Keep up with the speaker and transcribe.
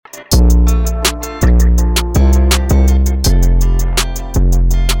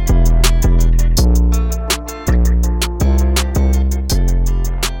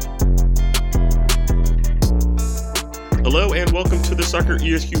Soccer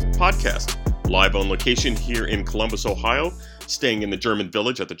ESQ podcast, live on location here in Columbus, Ohio, staying in the German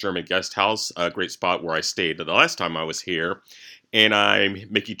Village at the German Guest House, a great spot where I stayed the last time I was here. And I'm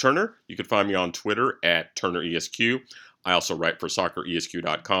Mickey Turner. You can find me on Twitter at TurnerESQ. I also write for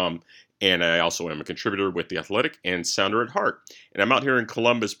SoccerESQ.com, and I also am a contributor with The Athletic and Sounder at Heart. And I'm out here in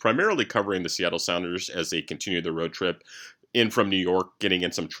Columbus primarily covering the Seattle Sounders as they continue their road trip in from New York, getting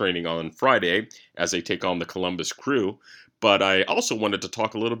in some training on Friday as they take on the Columbus Crew. But I also wanted to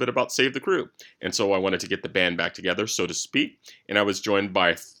talk a little bit about Save the Crew. And so I wanted to get the band back together, so to speak. And I was joined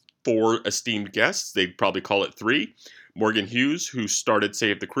by four esteemed guests. They'd probably call it three. Morgan Hughes, who started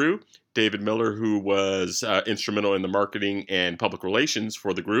Save the Crew. David Miller, who was instrumental in the marketing and public relations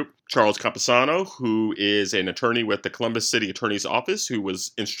for the group. Charles Camposano, who is an attorney with the Columbus City Attorney's Office, who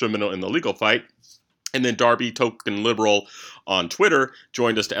was instrumental in the legal fight. And then Darby Token Liberal on Twitter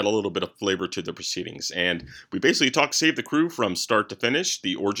joined us to add a little bit of flavor to the proceedings. And we basically talked Save the Crew from start to finish,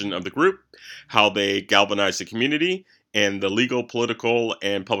 the origin of the group, how they galvanized the community, and the legal, political,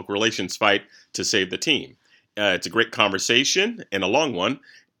 and public relations fight to save the team. It's a great conversation and a long one,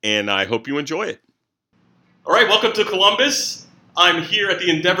 and I hope you enjoy it. All right, welcome to Columbus. I'm here at the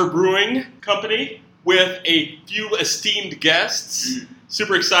Endeavor Brewing Company with a few esteemed guests.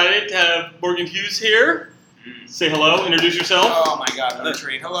 Super excited to have Morgan Hughes here. Say hello, introduce yourself. Oh my God, what a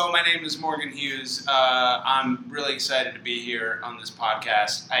treat. Hello, my name is Morgan Hughes. I'm really excited to be here on this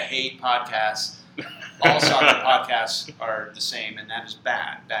podcast. I hate podcasts. All soccer podcasts are the same, and that is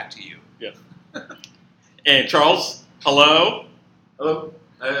bad. Back to you. Yeah. And Charles, hello. Hello,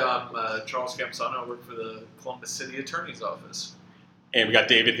 I'm Charles Camposano. I work for the Columbus City Attorney's Office. And we got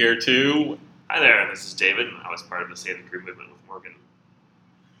David here too. Hi there, this is David. I was part of the Save the Crew movement with Morgan.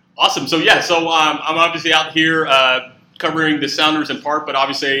 Awesome. So I'm obviously out here covering the Sounders in part, but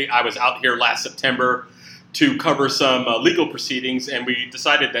obviously I was out here last September to cover some legal proceedings, and we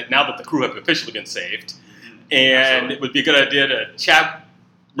decided that now that the Crew have officially been saved, and it would be a good idea to chat,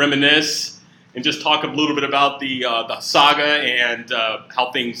 reminisce, and just talk a little bit about the saga and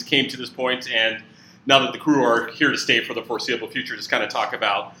how things came to this point. And now that the Crew are here to stay for the foreseeable future, just kind of talk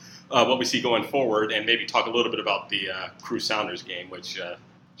about what we see going forward, and maybe talk a little bit about the Crew Sounders game, which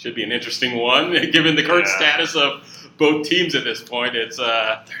should be an interesting one, given the current status of both teams at this point. It's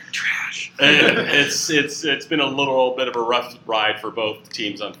They're trash. it's been a little bit of a rough ride for both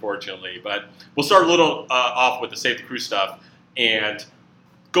teams, unfortunately. But we'll start a little off with the Save the Crew stuff, and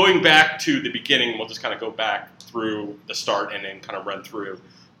going back to the beginning, we'll just kind of go back through the start and then kind of run through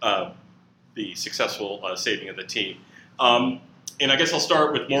the successful saving of the team. And I guess I'll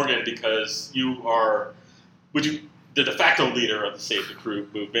start with Morgan, because you are the de facto leader of the Save the Crew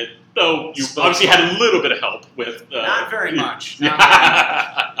movement, though you obviously had a little bit of help with... Not very much. We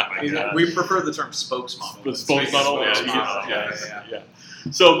prefer the term spokesmodel. The spokesmodel? Yeah.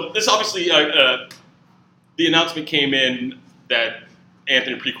 So this obviously, the announcement came in that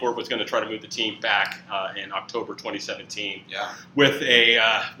Anthony Precourt was going to try to move the team back in October 2017 with a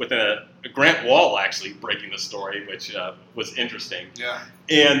Grant Wall actually breaking the story, which was interesting. Yeah.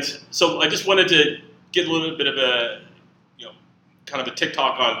 And so I just wanted to get a little bit of a, kind of a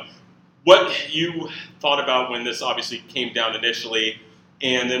TikTok on what you thought about when this obviously came down initially,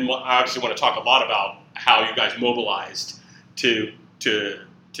 and then I obviously want to talk a lot about how you guys mobilized to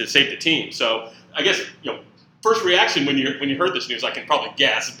save the team. So I guess first reaction when you heard this news, I can probably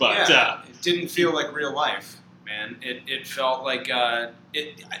guess, but it didn't feel like real life, man. It felt like I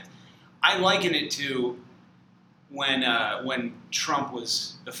liken it to when Trump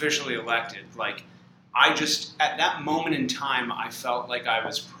was officially elected. Like, I just, at that moment in time, I felt like I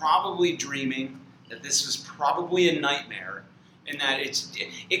was probably dreaming, that this was probably a nightmare, and that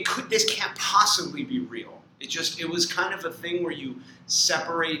this can't possibly be real. It was kind of a thing where you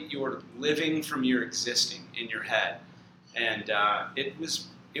separate your living from your existing in your head, and it was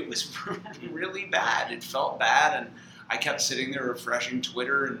really bad. It felt bad, and I kept sitting there refreshing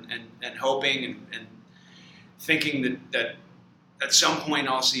Twitter and hoping and thinking that at some point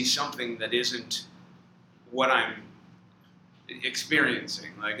I'll see something that isn't what I'm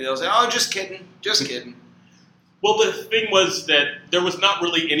experiencing. Like, they'll say, "Oh, just kidding." Well, the thing was that there was not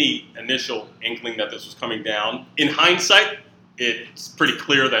really any initial inkling that this was coming down. In hindsight, it's pretty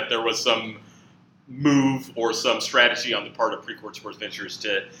clear that there was some move or some strategy on the part of Precourt Sports Ventures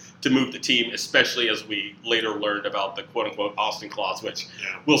to move the team, especially as we later learned about the quote-unquote Austin Clause, which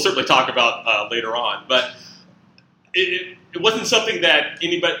we'll certainly talk about later on. But it wasn't something that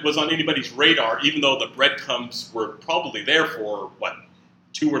was on anybody's radar, even though the breadcrumbs were probably there for,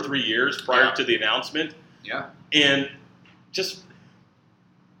 2 or 3 years prior to the announcement. Yeah. And just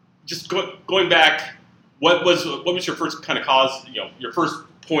going back, what was your first kind of cause? Your first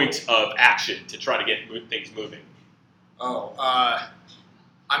point of action to try to get things moving. Oh, I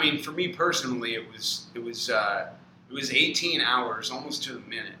mean, for me personally, it was 18 hours, almost to the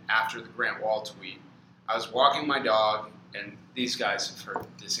minute, after the Grant Wall tweet. I was walking my dog, and these guys have heard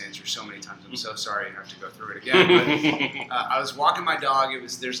this answer so many times. I'm so sorry I have to go through it again. But I was walking my dog.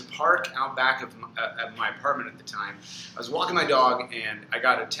 There's a park out back of my apartment at the time. I was walking my dog, and I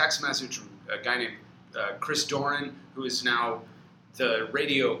got a text message from a guy named Chris Doran, who is now the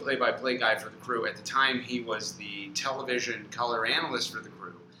radio play-by-play guy for the Crew. At the time, he was the television color analyst for the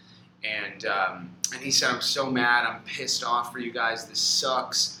Crew. And he said, "I'm so mad. I'm pissed off for you guys. This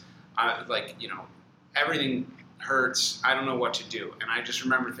sucks. Everything hurts. I don't know what to do." And I just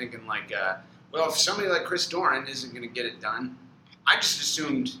remember thinking, well, if somebody like Chris Doran isn't going to get it done, I just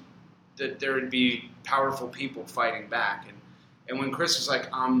assumed that there would be powerful people fighting back. And when Chris was like,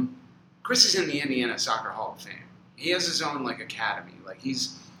 Chris is in the Indiana Soccer Hall of Fame. He has his own academy.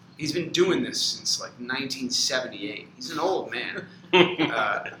 He's been doing this since 1978. He's an old man.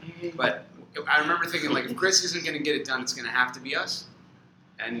 But I remember thinking, if Chris isn't going to get it done, it's going to have to be us.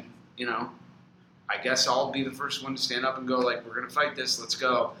 And, I guess I'll be the first one to stand up and go, we're going to fight this, let's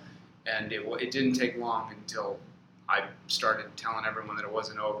go. And it didn't take long until I started telling everyone that it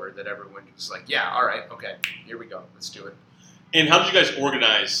wasn't over, that everyone was like, yeah, all right, okay, here we go, let's do it. And how did you guys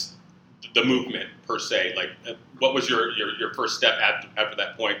organize the movement, per se? What was your first step after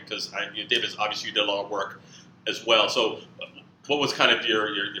that point? Because David, obviously you did a lot of work as well. So what was kind of your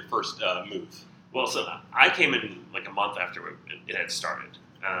first move? Well, so I came in a month after it had started.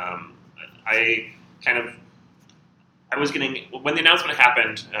 When the announcement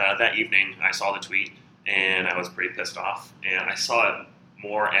happened that evening, I saw the tweet and I was pretty pissed off. And I saw it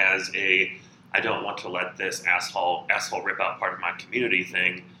more as I don't want to let this asshole rip out part of my community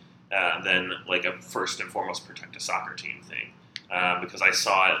thing than a first and foremost protect a soccer team thing. Because I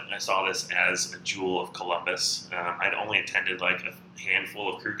saw this as a jewel of Columbus. I'd only attended a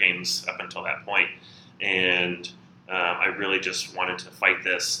handful of Crew games up until that point, and I really just wanted to fight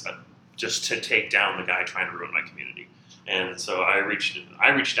this, just to take down the guy trying to ruin my community. And so I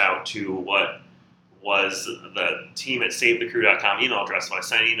reached out to what was the team at SaveTheCrew.com email address. So I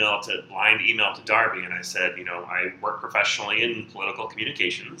sent an blind email to Darby, and I said, I work professionally in political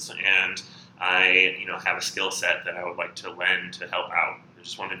communications, and I, have a skill set that I would like to lend to help out. I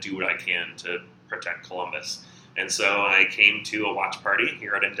just want to do what I can to protect Columbus. And so I came to a watch party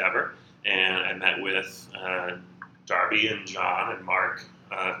here at Endeavor, and I met with Darby and John and Mark,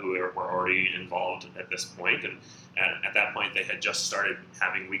 who were already involved at this point. And at that point, they had just started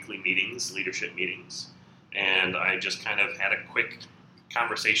having weekly meetings, leadership meetings. And I just kind of had a quick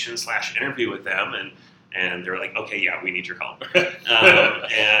conversation / interview with them, and they were like, "Okay, yeah, we need your help."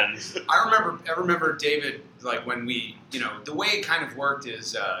 And I remember David, when we, the way it kind of worked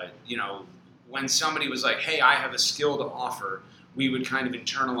is, when somebody was like, "Hey, I have a skill to offer," we would kind of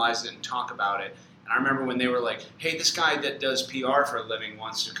internalize it and talk about it. And I remember when they were like, "Hey, this guy that does PR for a living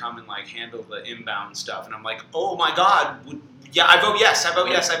wants to come and handle the inbound stuff," and I'm like, "Oh my God, yeah, I vote yes, I vote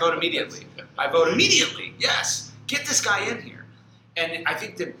yes, I vote immediately, I vote immediately, yes, get this guy in here." And I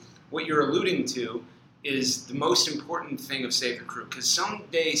think that what you're alluding to is the most important thing of Save the Crew, because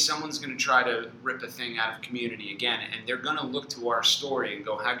someday someone's going to try to rip a thing out of community again, and they're going to look to our story and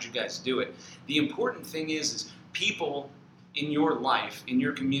go, "How'd you guys do it?" The important thing is people in your life, in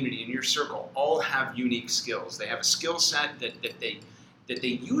your community, in your circle, all have unique skills. They have a skill set that they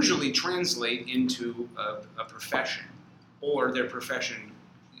usually translate into a profession, or their profession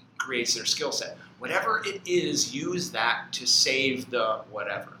creates their skill set. Whatever it is, use that to save the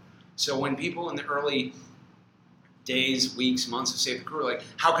whatever. So when people in the early days, weeks, months of Save the Crew are like,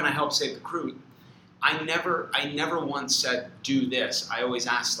 "How can I help Save the Crew?" I never once said, "Do this." I always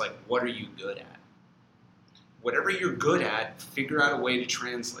asked, "What are you good at?" Whatever you're good at, figure out a way to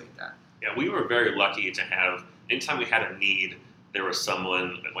translate that. Yeah, we were very lucky to have, anytime we had a need, there was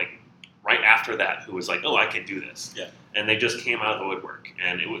someone right after that who was like, "Oh, I can do this." Yeah. And they just came out of the woodwork.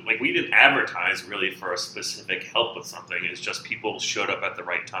 And it was we didn't advertise really for a specific help with something. It's just people showed up at the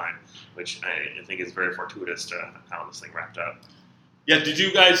right time, which I think is very fortuitous to how this thing wrapped up. Yeah, did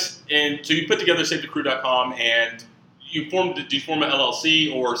you guys, so you put together SaveTheCrew.com, and did you form an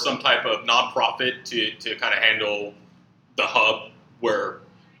LLC or some type of nonprofit to kind of handle the hub where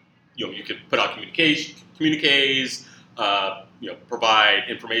you could put out communiques, provide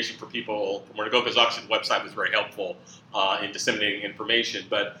information for people from where to go? Because obviously the website was very helpful in disseminating information.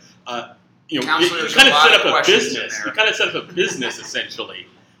 But you kind of set up a business. You kind of set up a business essentially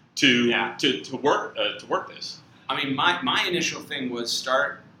to work this. I mean, my initial thing was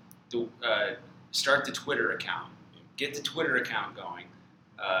start the start the Twitter account, get the Twitter account going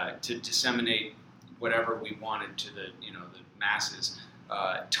to disseminate whatever we wanted to the masses.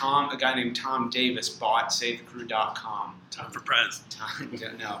 A guy named Tom Davis bought SaveTheCrew.com. Time for prez.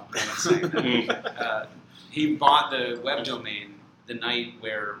 No, I'm not saying that. He bought the web domain the night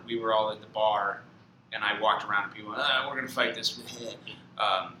where we were all at the bar, and I walked around and people went, we're going to fight this.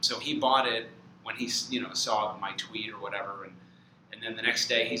 So he bought it when he saw my tweet or whatever, and then the next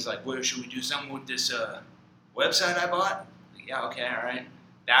day he's like, well, should we do something with this website I bought? Like, yeah, okay, all right.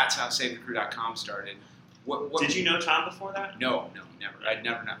 That's how SaveTheCrew.com started. What Did you know Tom before that? No, never. I'd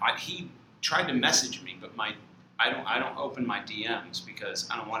never know. He tried to message me, but I don't open my DMs because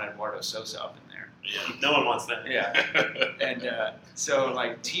I don't want Eduardo Sosa up in there. Yeah, no one wants that. Yeah, and so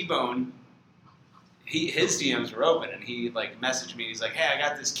like T-Bone, his DMs were open, and he like messaged me. He's like, "Hey, I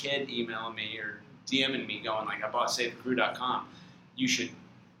got this kid emailing me or DMing me, going like, I bought SaveTheCrew.com. You should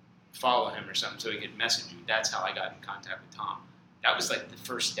follow him or something so he could message you." That's how I got in contact with Tom. That was like the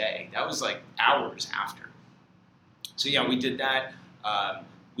first day. That was like hours after. So yeah, we did that.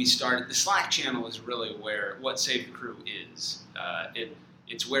 We started the Slack channel is really what Save the Crew is.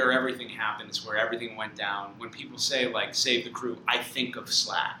 It's where everything happened. It's where everything went down. When people say like Save the Crew, I think of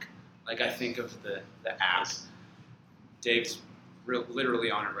Slack. Like I think of the app. Dave's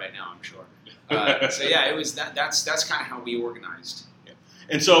literally on it right now, I'm sure. So yeah, it was that's kind of how we organized. Yeah.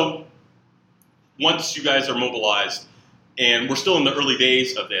 And so once you guys are mobilized, and we're still in the early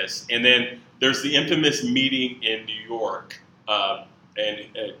days of this, and then there's the infamous meeting in New York. And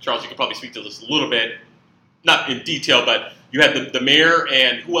Charles, you could probably speak to this a little bit, not in detail, but you had the mayor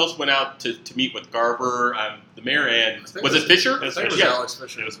and who else went out to meet with Garber? The mayor and, was it Fisher? I think it was Alex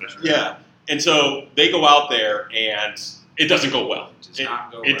Fisher. It was Fisher. Yeah. And so they go out there and it doesn't go well.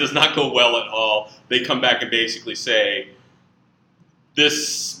 It does not go well at all. They come back and basically say, we're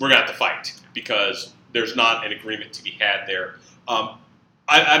going to have to fight because there's not an agreement to be had there.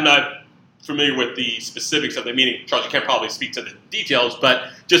 I'm not familiar with the specifics of the meeting. Charles, you can't probably speak to the details, but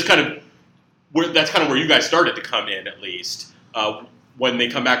just that's kind of where you guys started to come in, at least, when they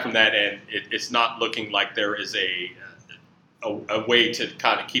come back from that, and it's not looking like there is a way to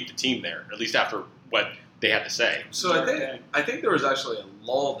kind of keep the team there, at least after what they had to say. So I think there was actually a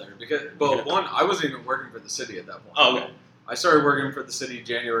lull there because, one, I wasn't even working for the city at that point. Oh, okay. I started working for the city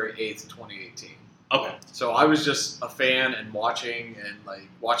January 8th, 2018. Okay. So I was just a fan and watching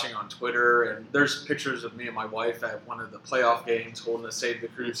on Twitter, and there's pictures of me and my wife at one of the playoff games holding a Save the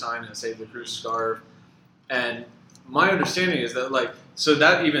Crew sign and a Save the Crew scarf. And my understanding is that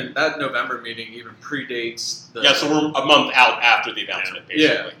that November meeting even predates so we're a month out after the announcement, basically.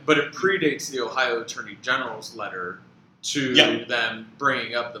 Yeah, but it predates the Ohio Attorney General's letter to them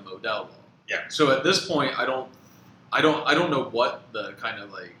bringing up the Modell law. Yeah. So at this point, I don't know what the kind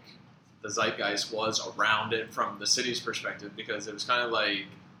of like the zeitgeist was around it from the city's perspective, because it was kind of like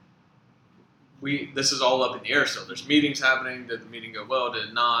this is all up in the air still. There's meetings happening. Did the meeting go well? Did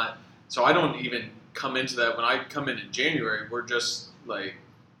it not? So I don't even come into that. When I come in January, we're just like,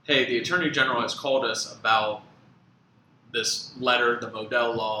 hey, the Attorney General has called us about this letter, the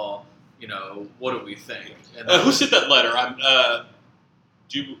Modell law. What do we think? And who sent that letter?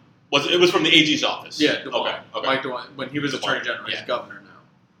 It was from the AG's office? Yeah, DeWine. Okay. Mike DeWine, when he was DeWine. Attorney General, he's governor now.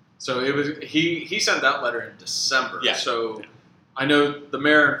 So it was he sent that letter in December. Yeah. So I know the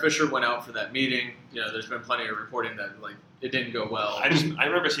mayor and Fisher went out for that meeting. There's been plenty of reporting that it didn't go well. I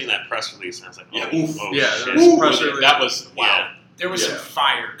remember seeing that press release and I was like, there shit. was press release. That was wow. Yeah. There was some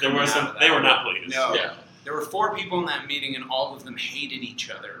fire. They were not pleased. No. Yeah. There were 4 people in that meeting, and all of them hated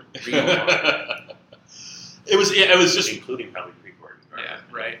each other real hard. It was just including probably Precourt. Yeah,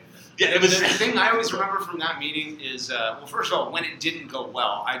 right. Yeah, it was. The thing I always remember from that meeting is, first of all, when it didn't go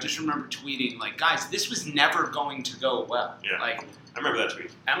well, I just remember tweeting, like, guys, this was never going to go well. Yeah. Like, I remember that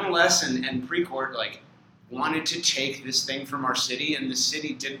tweet. MLS and Precourt, wanted to take this thing from our city, and the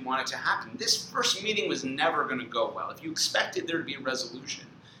city didn't want it to happen. This first meeting was never going to go well. If you expected there to be a resolution,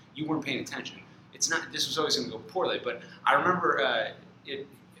 you weren't paying attention. This was always going to go poorly, but I remember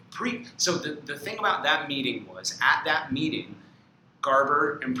so the thing about that meeting was, at that meeting,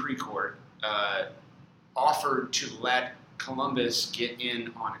 Garber and Precourt offered to let Columbus get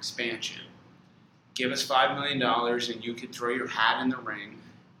in on expansion. Give us $5 million and you could throw your hat in the ring.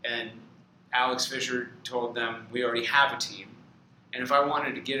 And Alex Fisher told them, we already have a team. And if I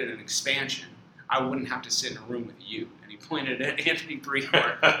wanted to get it an expansion, I wouldn't have to sit in a room with you. And he pointed at Anthony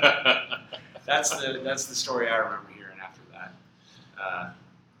Precourt. That's the story I remember hearing after that.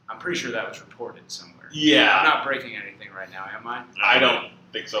 I'm pretty sure that was reported somewhere. Yeah. I'm not breaking anything right now, am I? I don't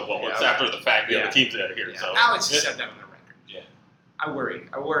think so. Well, it's after the fact. The team's here. Yeah. So Alex has said that on the record. Yeah. I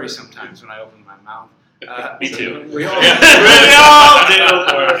worry sometimes when I open my mouth. Me too. We all do.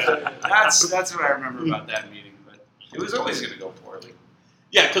 That's what I remember about that meeting. But it was always going to go poorly.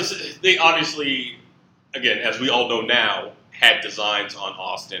 Yeah, because they obviously, again, as we all know now, had designs on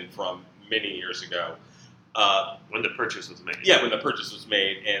Austin from many years ago. When the purchase was made. Yeah, when the purchase was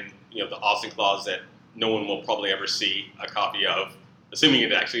made, and the Austin clause that no one will probably ever see a copy of, assuming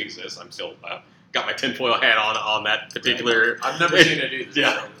it actually exists. I'm still got my tinfoil hat on that particular. I've never seen it either.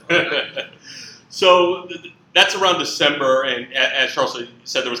 Yeah. So that's around December, and as Charles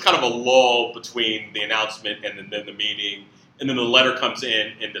said, there was kind of a lull between the announcement and then the meeting, and then the letter comes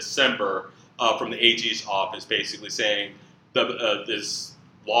in December from the AG's office, basically saying this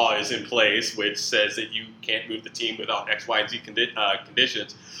law is in place, which says that you can't move the team without X, Y, and Z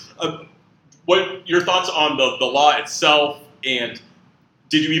conditions. What your thoughts on the law itself, and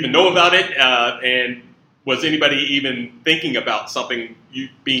did you even know about it? And was anybody even thinking about something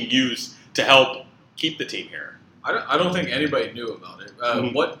being used to help keep the team here? I don't think anybody knew about it.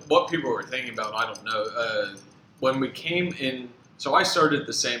 What people were thinking about, I don't know. When we came in, so I started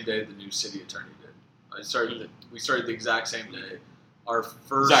the same day the new city attorney did. We started the exact same day. Our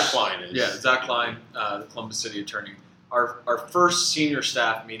first Zach Klein is. Yeah, Zach Klein, the Columbus City Attorney. Our first senior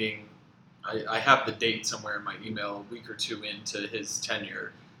staff meeting, I have the date somewhere in my email, a week or two into his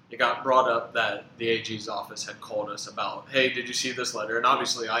tenure. It got brought up that the AG's office had called us about, hey, did you see this letter? And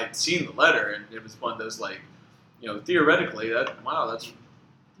obviously I had seen the letter, and it was one of those theoretically,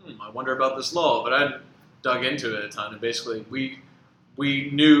 I wonder about this law, but I hadn't dug into it a ton. And basically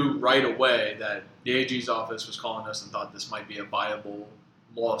we knew right away that the AG's office was calling us and thought this might be a viable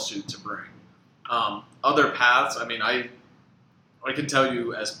lawsuit to bring. Other paths, I can tell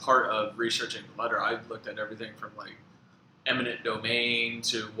you as part of researching the letter, I looked at everything from eminent domain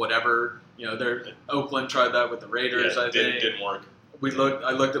to whatever. Oakland tried that with the Raiders. Yeah, I think it didn't work.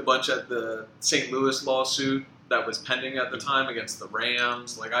 I looked a bunch at the St. Louis lawsuit that was pending at the time against the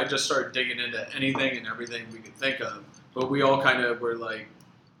Rams. I just started digging into anything and everything we could think of. But we all kind of were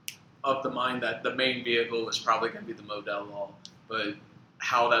of the mind that the main vehicle is probably going to be the Modell law. But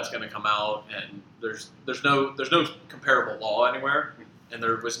how that's going to come out, and there's no comparable law anywhere, and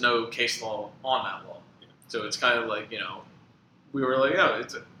there was no case law on that law. So it's kind of we were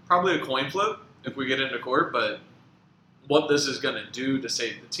it's probably a coin flip if we get into court, but what this is going to do to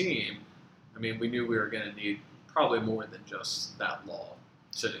save the team, we knew we were going to need probably more than just that law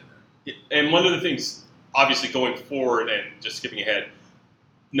sitting there. And one of the things, obviously going forward and just skipping ahead,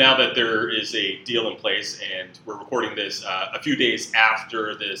 now that there is a deal in place, and we're recording this a few days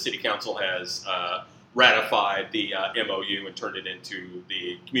after the City Council has ratified the MOU and turned it into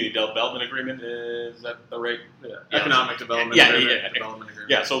the Community Development Agreement. Is that the right? Yeah. Economic Development Agreement. Development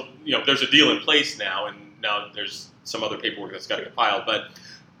Agreement. Yeah, so there's a deal in place now, and now there's some other paperwork that's got to get filed. But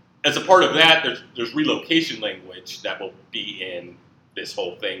as a part of that, there's relocation language that will be in this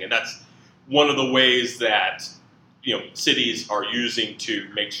whole thing, and that's one of the ways that cities are using to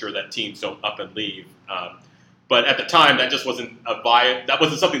make sure that teams don't up and leave. But at the time, that just wasn't that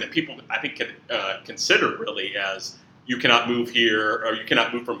wasn't something that people, I think, could consider really as you cannot move here or you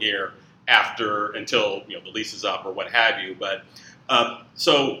cannot move from here until the lease is up or what have you. But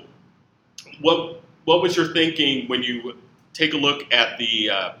so what was your thinking when you take a look at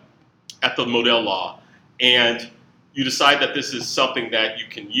the Modell law and you decide that this is something that you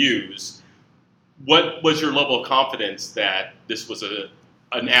can use? What was your level of confidence that this was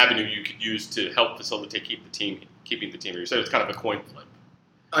an avenue you could use to help facilitate keeping the team? You said it was kind of a coin flip.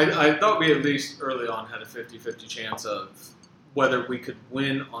 I thought we at least early on had a 50-50 chance of whether we could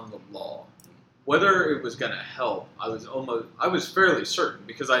win on the law. Whether it was going to help, I was fairly certain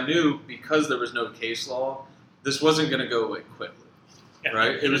because I knew because there was no case law, this wasn't going to go away quickly. Yeah.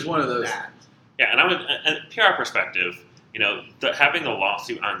 Right? It was one of those. Yeah, and I would, a PR perspective, having a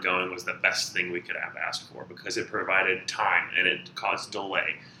lawsuit ongoing was the best thing we could have asked for because it provided time and it caused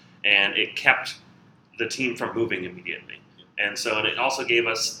delay, and it kept the team from moving immediately. And it also gave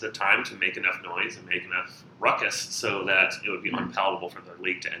us the time to make enough noise and make enough ruckus so that it would be unpalatable for the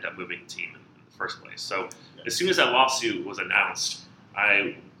league to end up moving the team in the first place. So as soon as that lawsuit was announced,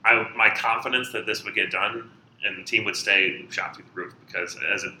 my confidence that this would get done and the team would stay shot through the roof because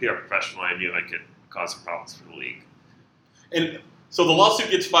as a PR professional, I knew I could cause some problems for the league. And so the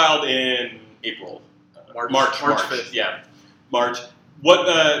lawsuit gets filed in April. March 5th. Yeah, March.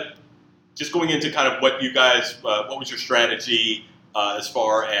 What? Just going into kind of what you guys, what was your strategy as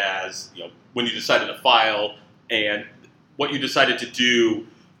far as when you decided to file and what you decided to do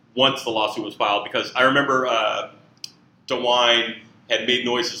once the lawsuit was filed? Because I remember DeWine had made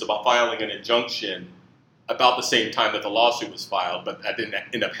noises about filing an injunction about the same time that the lawsuit was filed, but that didn't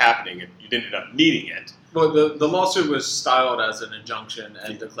end up happening, and you didn't end up needing it. Well, the lawsuit was styled as an injunction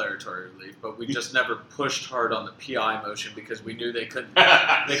and declaratory relief, but we just never pushed hard on the PI motion because we knew they couldn't.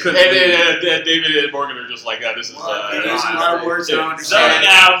 They couldn't. And David and Morgan are just like, this is. You're using a lot of words I don't Sorry understand.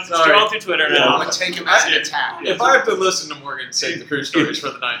 now, Sorry. scroll through Twitter I'm now. going to take him as an attack. If I have to listen to Morgan say the Crew stories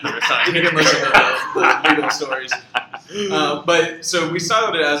for the 900th time, you can listen to the legal stories. But so we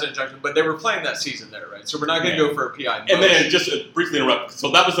styled it as an injunction, but they were playing that season there, right? So we're not going to go for a PI motion. And then just to briefly interrupt. So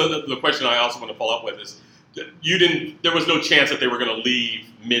that was the question I also want to follow up with is, there was no chance that they were going to leave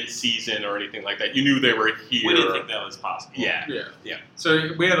mid-season or anything like that. You knew they were here. We didn't think that was possible. Yeah. Yeah. So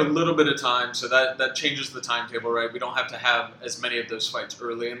we had a little bit of time, so that changes the timetable, right? We don't have to have as many of those fights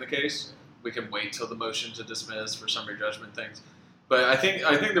early in the case. We can wait till the motion to dismiss for summary judgment things. But I think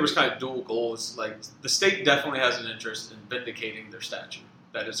there was kind of dual goals. Like the state definitely has an interest in vindicating their statute.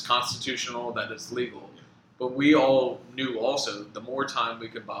 That is constitutional, that is legal. But we all knew also the more time we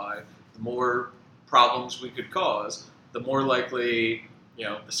could buy, the more problems we could cause, the more likely,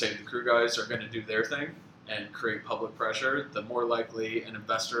 the Save the Crew guys are going to do their thing and create public pressure, the more likely an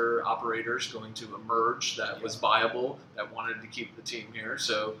investor operator is going to emerge that was viable, that wanted to keep the team here.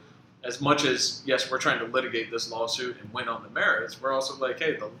 So as much as, yes, we're trying to litigate this lawsuit and win on the merits, we're also like,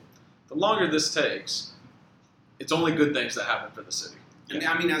 hey, the longer this takes, it's only good things that happen for the city. And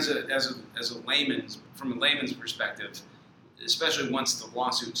I mean, as a layman's, from a layman's perspective, especially once the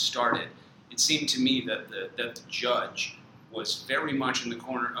lawsuit started, it seemed to me that the judge was very much in the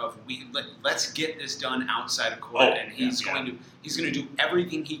corner of let's get this done outside of court, and he's going to do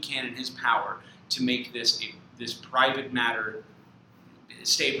everything he can in his power to make this private matter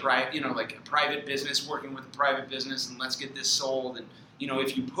stay private, like a private business working with a private business, and let's get this sold. And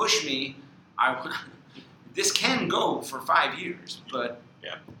if you push me, this can go for 5 years, but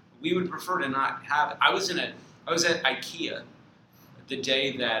we would prefer to not have it. I was at IKEA the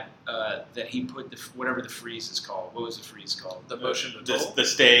day that he put whatever the freeze is called. What was the freeze called? The motion to toll? The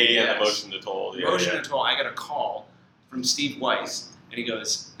stay and Yes. the motion to toll. Yeah, Motion to toll. I got a call from Steve Weiss, and he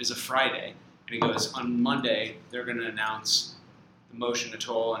goes, "It's a Friday," and he goes, "On Monday they're going to announce the motion to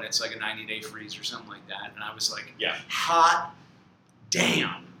toll, and it's like a 90-day freeze or something like that." And I was like, hot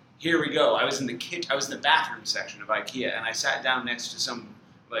damn, here we go. I was in the kitchen. I was in the bathroom section of IKEA, and I sat down next to some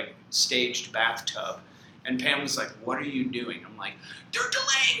like staged bathtub. And Pam was like, "What are you doing?" I'm like, "They're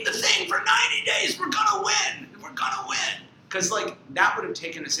delaying the thing for 90 days. We're gonna win. We're gonna win." Because that would have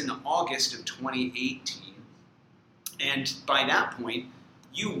taken us into August of 2018, and by that point,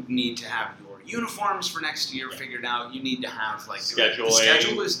 you need to have your uniforms for next year figured out. You need to have scheduling. The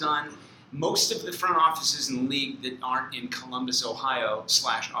schedule is done. Most of the front offices in the league that aren't in Columbus, Ohio /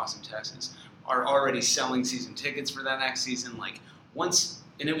 Austin, Texas, are already selling season tickets for that next season.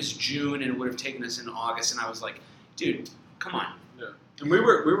 And it was June, and it would have taken us into August, and I was like, dude, come on. Yeah. And we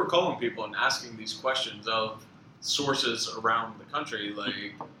were calling people and asking these questions of sources around the country,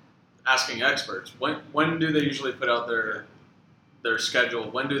 like asking experts. When do they usually put out their schedule?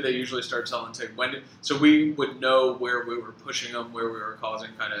 When do they usually start selling tickets? So we would know where we were pushing them, where we were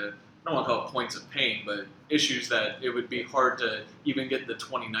causing kind of, I don't want to call it points of pain, but issues that it would be hard to even get the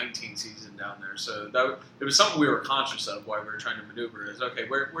 2019 season down there. So it was something we were conscious of while we were trying to maneuver. Is okay,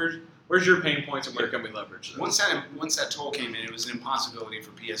 where's your pain points and where can we leverage those? Once that toll came in, it was an impossibility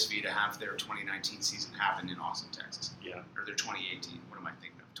for PSV to have their 2019 season happen in Austin, Texas. Yeah. Or their 2018. What am I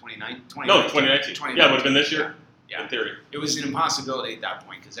thinking of? 2019? No, 2019. Yeah, it would have been this year. Yeah. In theory. It was an impossibility at that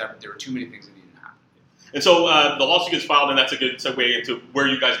point because there were too many things that needed to happen. And so the lawsuit gets filed, and that's a good segue into where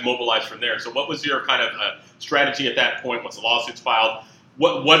you guys mobilize from there. So what was your kind of strategy at that point once the lawsuit's filed?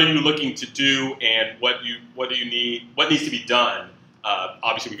 What are you looking to do, and what do you need? What needs to be done?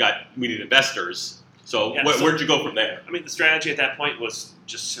 Obviously, we need investors. So where'd you go from there? I mean, the strategy at that point was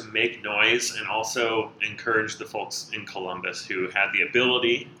just to make noise and also encourage the folks in Columbus who had the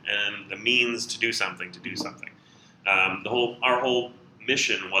ability and the means to do something. Our whole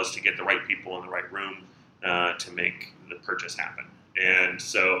mission was to get the right people in the right room to make the purchase happen. And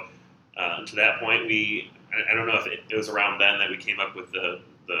so to that point, I don't know if it was around then that we came up with the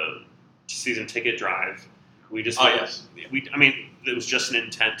season ticket drive. We just, it was just an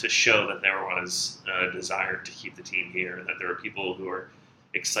intent to show that there was a desire to keep the team here, and that there were people who are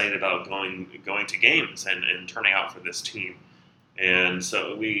excited about going to games and turning out for this team. And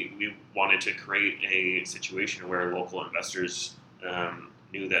so we wanted to create a situation where local investors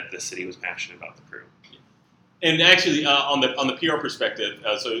knew that the city was passionate about the Crew. And actually, on the PR perspective,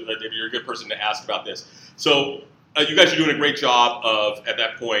 so David, you're a good person to ask about this. So you guys are doing a great job of, at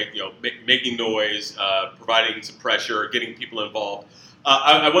that point, making noise, providing some pressure, getting people involved.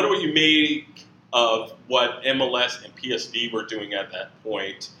 I wonder what you of what MLS and PSD were doing at that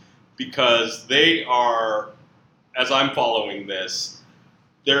point, because they are, as I'm following this,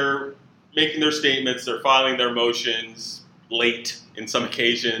 they're making their statements, they're filing their motions late in some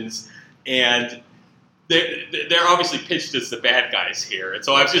occasions, and they're obviously pitched as the bad guys here. And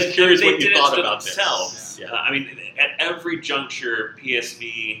so I was just curious what you thought about themselves. this. Yeah. I mean, at every juncture,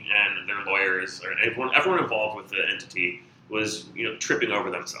 PSV and their lawyers, or everyone involved with the entity, was tripping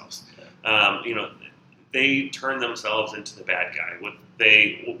over themselves. They turned themselves into the bad guy. What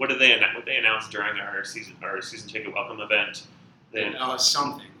did they announce during our season ticket welcome event?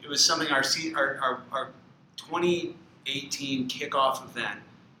 Something. It was something. Our 2018 kickoff event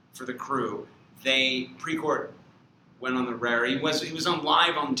for the Crew. Precourt went on the rare. He was on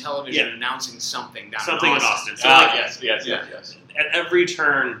live on television announcing something down in Austin. So yes. At every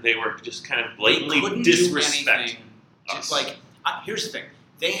turn, they were just kind of blatantly disrespecting us. Here's the thing.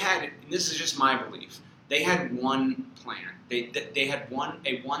 They had, and this is just my belief, they had one plan. They had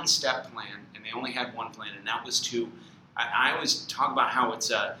a one-step plan, and they only had one plan, and that was to. I always talk about how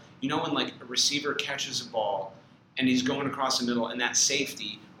it's when like a receiver catches a ball, and he's going across the middle, and that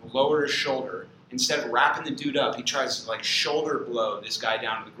safety will lower his shoulder. Instead of wrapping the dude up, he tries to shoulder blow this guy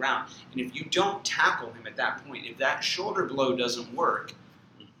down to the ground. And if you don't tackle him at that point, if that shoulder blow doesn't work,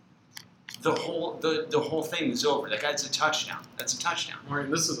 the whole thing is over. That guy's a touchdown. That's a touchdown. Maureen,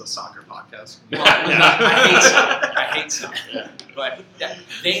 this is a soccer podcast. Well, I hate some. Yeah. But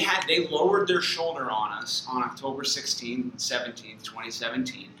they lowered their shoulder on us on October 16th, 17th,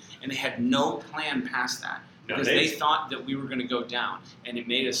 2017, and they had no plan past that because they thought that we were going to go down, and it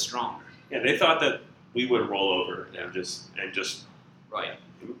made us stronger. Yeah, they thought that we would roll over and just right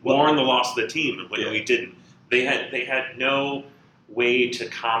mourn the loss of the team when we didn't. They had no way to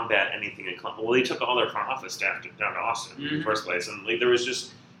combat anything in Columbus. Well, they took all their front office staff down to Austin in the first place, and there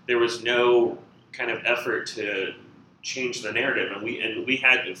was no kind of effort to change the narrative. And we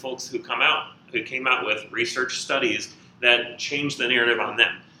had folks who came out with research studies that changed the narrative on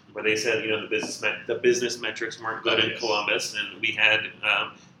them, where they said the business metrics weren't good in Columbus, and we had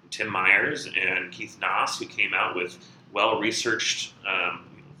Tim Myers and Keith Noss, who came out with well-researched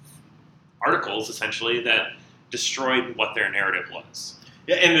articles, essentially, that destroyed what their narrative was.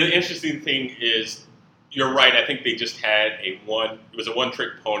 Yeah, and the interesting thing is, you're right, I think they just had it was a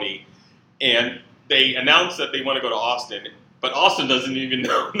one-trick pony, and they announced that they want to go to Austin, but Austin doesn't even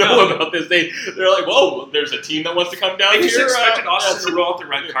know about this. They're like, whoa, there's a team that wants to come down here? They just expected Austin to roll out the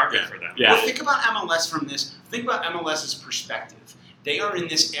red carpet for them. Yeah. Well, think about MLS from this. Think about MLS's perspective. They are in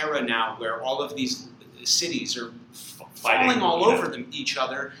this era now where all of these cities are falling all over each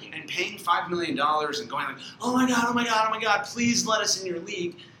other and paying $5 million and going like, oh my God, please let us in your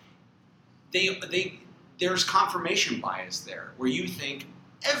league. There's confirmation bias there where you think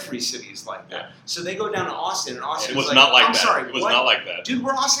every city is like that. Yeah. So they go down to Austin, and Austin was like, not like I'm that. sorry, it was not like that. Dude,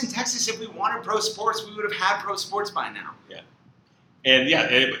 we're Austin, Texas. If we wanted pro sports, we would have had pro sports by now. Yeah. And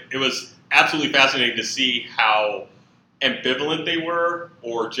it was absolutely fascinating to see how ambivalent they were,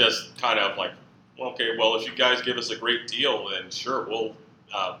 or just kind of like, okay, well, if you guys give us a great deal, then sure, we'll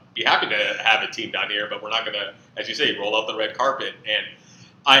be happy to have a team down here, but we're not going to, as you say, roll out the red carpet. And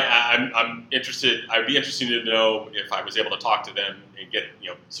I'm interested. I'd be interested to know if I was able to talk to them and get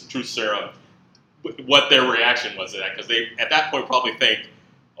some truth serum, what their reaction was to that, because they at that point probably think,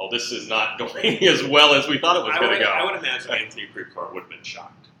 oh, this is not going as well as we thought it was going to go. I would imagine Anthony Precourt would have been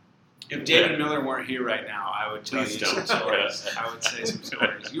shocked. If David Miller weren't here right now, I would tell you some stories. I would say some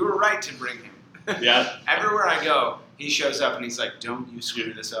stories. You were right to bring him. Yeah. Everywhere I go, he shows up and he's like, "Don't you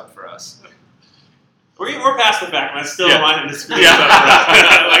screw this up for us." We're past the fact, and I still want him to screw this up for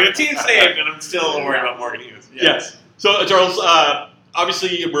us. Like the team's safe, and I'm still worried about Morgan Hughes. Yes. So Charles,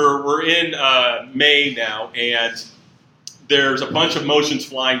 obviously we're in May now, and there's a bunch of motions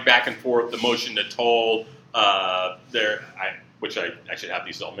flying back and forth. The motion to toll, which I should have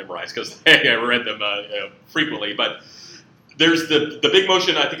these all memorized because I read them frequently. But there's the big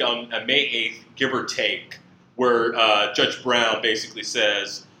motion, I think, on May 8th, give or take, where Judge Brown basically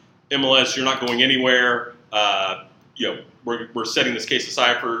says, MLS, you're not going anywhere. We're setting this case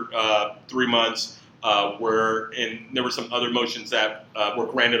aside for 3 months. And there were some other motions that were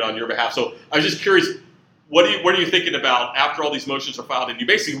granted on your behalf. So I was just curious, what are you thinking about after all these motions are filed? And you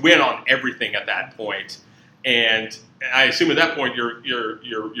basically win on everything at that point. And I assume at that point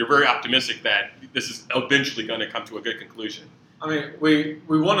you're very optimistic that this is eventually going to come to a good conclusion. I mean, we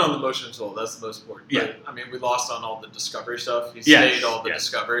won on the motion as well. That's the most important. Yeah. But, I mean, we lost on all the discovery stuff. He stayed all the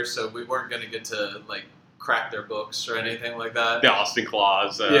discovery, so we weren't going to get to crack their books or anything like that. The Austin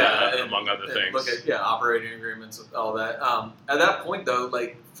Clause, among other things. Look at operating agreements, all that. At that point, though,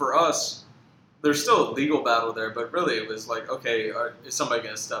 for us, there's still a legal battle there, but really it was like, okay, is somebody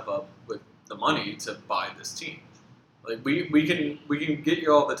going to step up with the money to buy this team? Like we can get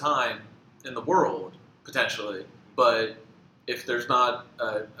you all the time in the world potentially, but if there's not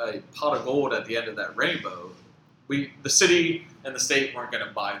a pot of gold at the end of that rainbow, the city and the state weren't going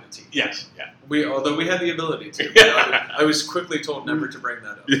to buy the team. Yes, yeah. Although we had the ability to. I was quickly told never to bring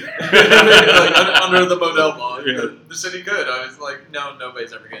that up. Like, under the Modell law, the city could. I was like, no,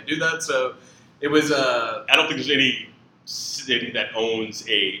 nobody's ever going to do that. So it was. I don't think there's any city that owns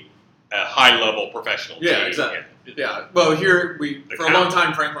a high-level professional team. Yeah, exactly. Yeah. Well, here for a long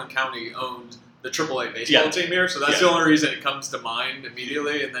time, Franklin County owned the AAA baseball team here, so that's the only reason it comes to mind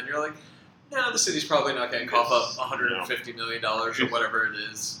immediately. And then you're like, no, the city's probably not going to cough up $150 million or whatever it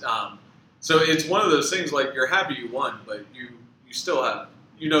is. So it's one of those things like you're happy you won, but you still have,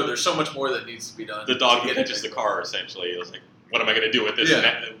 there's so much more that needs to be done. The dog that catches the car, essentially. It was like, what am I going to do with this?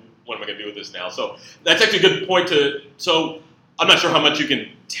 Yeah. What am I going to do with this now? So that's actually a good point So I'm not sure how much you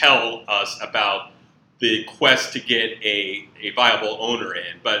can tell us about the quest to get a viable owner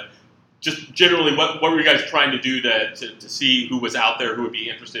in, but just generally, what were you guys trying to do to see who was out there who would be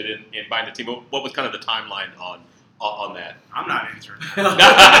interested in buying the team? What was kind of the timeline on that? I'm not answering.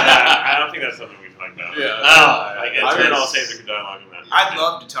 I don't think that's something we talked about. Yeah. Internal safety dialogue on that. I'd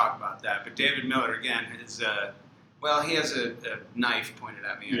love to talk about that, but David Miller, again, is, he has a knife pointed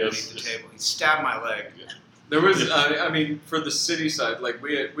at me underneath the table. He stabbed my leg. There was, for the city side, like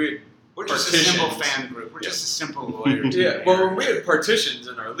we had We're just a simple fan group. We're just a simple lawyer team. Yeah, well, when we had partitions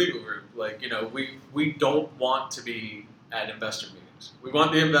in our legal group, we don't want to be at investor meetings. We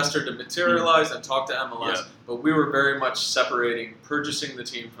want the investor to materialize and talk to MLS, but we were very much separating purchasing the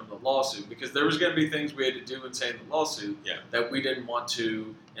team from the lawsuit because there was going to be things we had to do and say in the lawsuit that we didn't want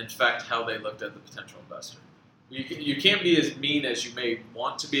to infect how they looked at the potential investor. You can't be as mean as you may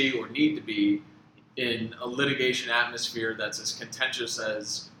want to be or need to be in a litigation atmosphere that's as contentious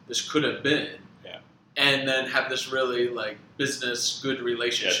as this could have been, and then have this really business good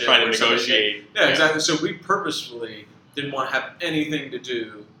relationship. Trying to negotiate. Yeah, exactly. So we purposefully didn't want to have anything to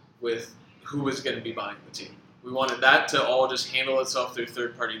do with who was going to be buying the team. We wanted that to all just handle itself through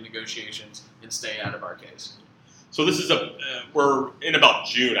third-party negotiations and stay out of our case. So this is we're in about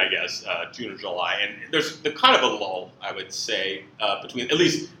June, I guess, June or July, and there's kind of a lull, I would say, between, at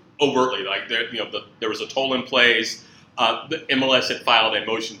least overtly, there was a toll in place. The MLS had filed a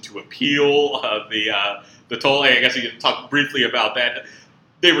motion to appeal the toll. I guess you could talk briefly about that.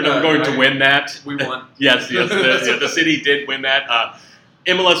 They were never going to win that. We won. Yes, the city did win that.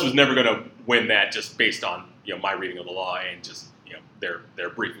 MLS was never going to win that just based on my reading of the law and just their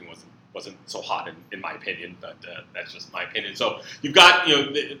briefing wasn't so hot in my opinion, but that's just my opinion. So you've got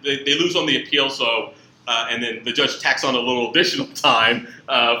they lose on the appeal, so and then the judge tacks on a little additional time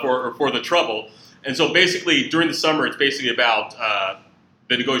for the trouble. And so basically, during the summer, it's basically about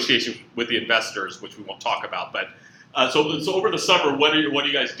the negotiation with the investors, which we won't talk about. But so over the summer, what are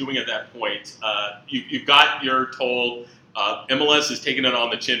you guys doing at that point? You've got your toll. MLS is taking it on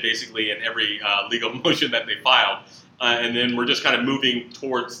the chin, basically, in every legal motion that they filed. And then we're just kind of moving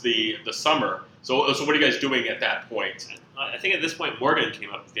towards the summer. So what are you guys doing at that point? I think at this point, Morgan came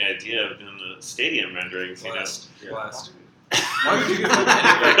up with the idea of doing the stadium renderings. Blessed. Why would you get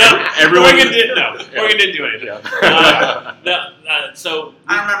Morgan didn't do anything. So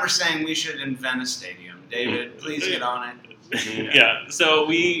I remember saying we should invent a stadium. David, please get on it. Yeah. So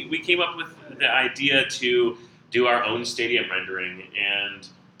we came up with the idea to do our own stadium rendering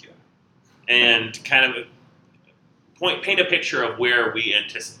and kind of paint a picture of where we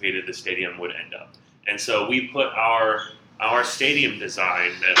anticipated the stadium would end up. And so we put our stadium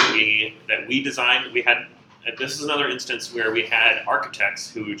design that we designed. We had. This is another instance where we had architects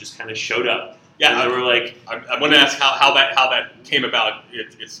who just kind of showed up. Yeah, and they were like, I want to ask how that came about.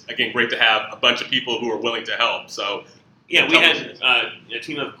 It's again great to have a bunch of people who are willing to help. So yeah, we had a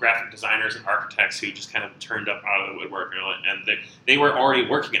team of graphic designers and architects who just kind of turned up out of the woodwork, and they were already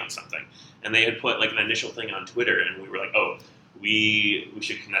working on something, and they had put an initial thing on Twitter, and we were like, oh, we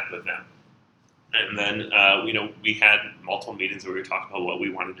should connect with them. And then, we had multiple meetings where we talked about what we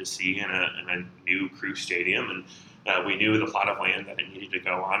wanted to see in a new Crew Stadium, and we knew the plot of land that it needed to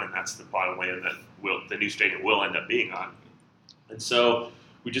go on, and that's the plot of land that the new stadium will end up being on. And so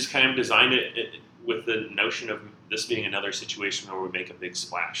we just kind of designed it with the notion of this being another situation where we make a big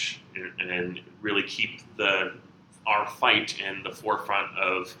splash and really keep our fight in the forefront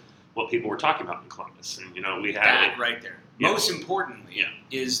of what people were talking about in Columbus. And we had that right there. Yeah. Most importantly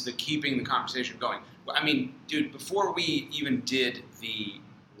is the keeping the conversation going. I mean, dude, before we even did the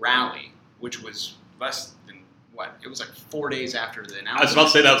rally, which was less than it was like 4 days after the announcement. I was about to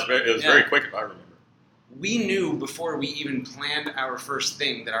say it was Yeah. very quick if I remember. We knew before we even planned our first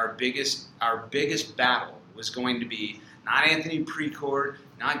thing that our biggest battle was going to be not Anthony Precourt,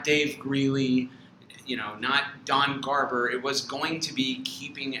 not Dave Greeley, not Don Garber. It was going to be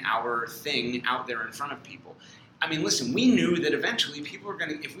keeping our thing out there in front of people. I mean, listen, we knew that eventually people were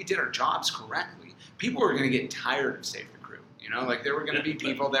going to, if we did our jobs correctly, people were going to get tired of Save the Crew. Like there were going to be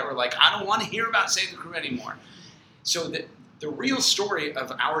people that were like, I don't want to hear about Save the Crew anymore. So the real story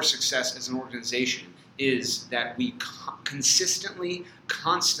of our success as an organization is that we consistently,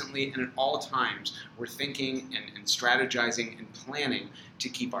 constantly, and at all times, we're thinking and strategizing and planning to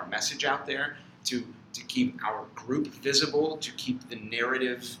keep our message out there, to keep our group visible, to keep the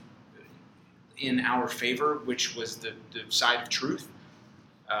narrative in our favor, which was the side of truth.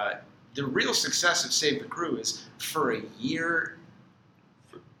 The real success of Save the Crew is for a year.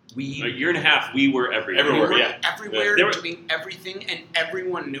 A year and a half, we were everywhere. Everywhere, There were- doing everything, and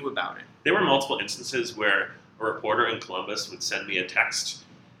everyone knew about it. There were multiple instances where a reporter in Columbus would send me a text,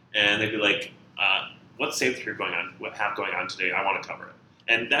 and they'd be like, "What's Save the Crew going on? What have going on today? I want to cover it."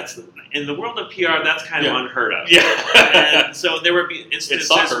 And that's in the world of PR, that's kind of unheard of. Yeah. And so there would be It's instances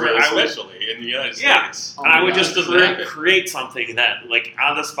soccer, where I would, especially in the United Yeah. States. Oh I my would God, just it doesn't happen. create something that, like,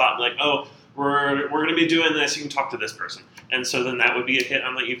 on the spot, like, "Oh, we're going to be doing this. You can talk to this person." And so then that would be a hit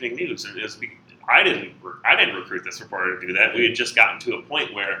on the evening news. And I didn't recruit this reporter to do that. We had just gotten to a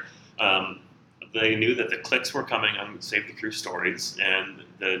point where they knew that the clicks were coming on Save the Crew stories, and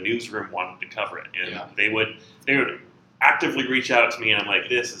the newsroom wanted to cover it. And they would actively reach out to me, and I'm like,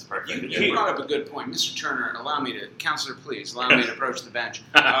 "This is perfect." You brought up a good point. Mr. Turner, Counselor, please, allow me to approach the bench.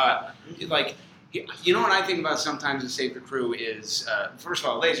 You know what I think about sometimes in Save the Crew is, first of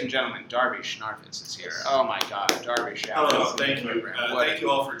all, ladies and gentlemen, Darby Schnarfitz is here. Oh my God, Darby Schnarfitz. Hello, thank you. Thank you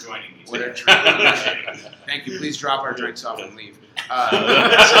all for joining me. What a today. treat. Thank you. Please drop our drinks off and leave.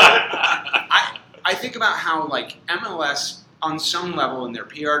 I think about how, like, MLS, on some level in their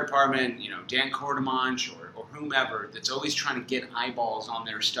PR department, Dan Cordemanche or whomever, that's always trying to get eyeballs on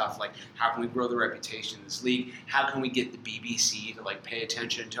their stuff. Like, how can we grow the reputation of this league? How can we get the BBC to, like, pay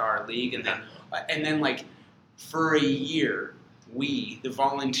attention to our league? And then, like, for a year, we, the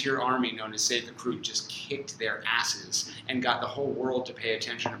volunteer army known as Save the Crew, just kicked their asses and got the whole world to pay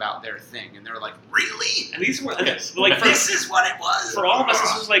attention about their thing. And they're like, really? And these were Yes. like This is what it was? for all of us.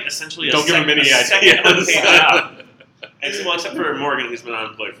 This was like essentially Don't give them any second ideas. unpaid job. Except for Morgan, who's been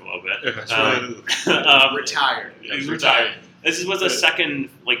unemployed for a little bit. Retired. He's retired. This was a second,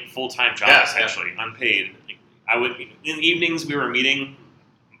 like, full-time job, Yeah, essentially, unpaid. In the evenings, we were meeting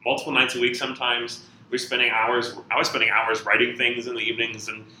multiple nights a week sometimes. I was spending hours writing things in the evenings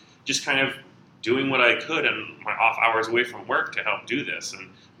and just kind of doing what I could in my off hours away from work to help do this. And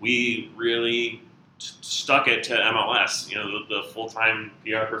we really stuck it to MLS. The full-time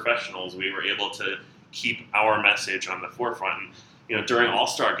PR professionals, we were able to keep our message on the forefront. And, during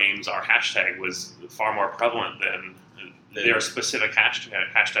All-Star games, our hashtag was far more prevalent than their specific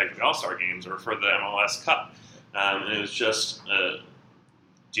hashtag for the All-Star games or for the MLS Cup. And it was just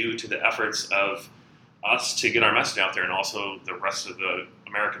due to the efforts of us to get our message out there, and also the rest of the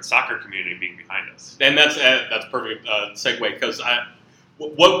American soccer community being behind us. And that's perfect segue, because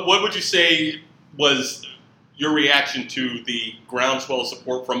what would you say was your reaction to the groundswell of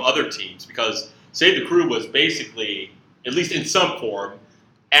support from other teams? Because Save the Crew was basically, at least in some form,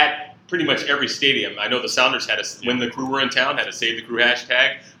 at pretty much every stadium. I know the Sounders had when the Crew were in town, had a Save the Crew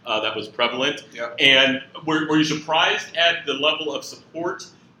hashtag that was prevalent. Yep. And were you surprised at the level of support,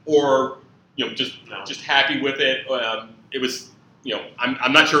 or just happy with it? It was,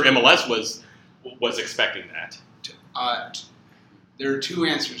 I'm not sure MLS was expecting that. There are two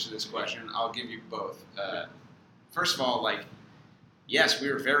answers to this question. I'll give you both. First of all, yes,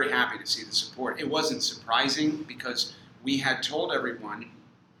 we were very happy to see the support. It wasn't surprising because we had told everyone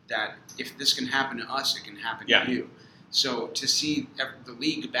that if this can happen to us, it can happen to you. So to see the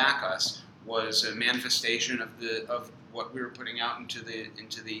league back us was a manifestation of what we were putting out into the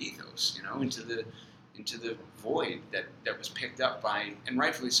ethos, into the void that was picked up by, and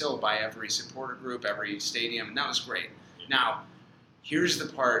rightfully so, by every supporter group, every stadium, and that was great. Now, here's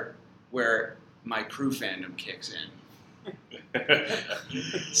the part where my Crew fandom kicks in.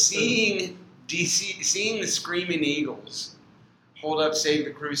 Seeing the Screaming Eagles hold up Save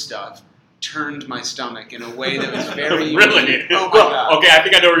the Crew stuff turned my stomach in a way that was very Really? unique. Oh my God. Okay, I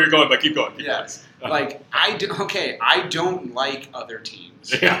think I know where you're going, but keep going. Yes. I don't like other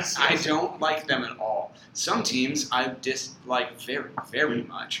teams. Yes. I don't like them at all. Some teams I dislike very, very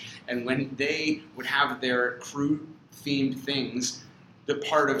much. And when they would have their Crew-themed things, the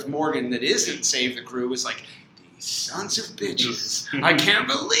part of Morgan that isn't Save the Crew was like, do you sons of bitches! I can't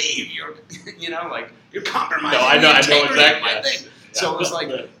believe you're, you're compromising No, I know the integrity exactly. of my Yes. thing. So it was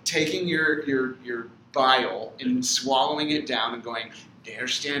like taking your bile and swallowing it down and going, they're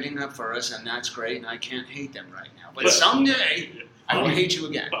standing up for us, and that's great, and I can't hate them right now. But someday, I will hate you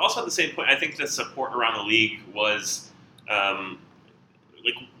again. But also at the same point, I think the support around the league was,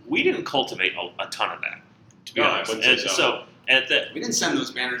 we didn't cultivate a ton of that, to be No, I honest. wouldn't say And so. at We didn't send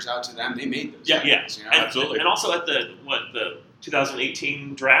those banners out to them; they made those. Yeah, banners, you know? and, Absolutely. And also at the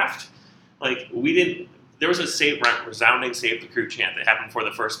 2018 draft, we didn't. There was a resounding "Save the Crew" chant that happened before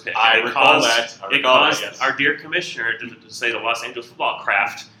the first pick. I And recall that. It caused our dear commissioner to say the Los Angeles Football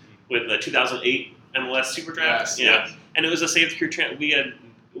Craft with the 2008 MLS Super Draft. Yes. And it was a "Save the Crew" chant. We had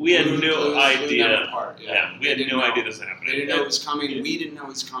Blew no them idea. apart, Yeah, we had They didn't no know. idea this was happening. They didn't know it was coming. We didn't know it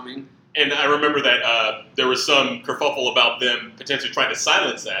was coming. And I remember that there was some kerfuffle about them potentially trying to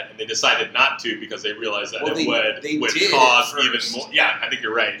silence that, and they decided not to because they realized that Well, it they would did cause at even first. more. Yeah, I think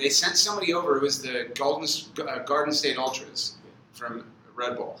you're right. They sent somebody over. It was the Garden State Ultras from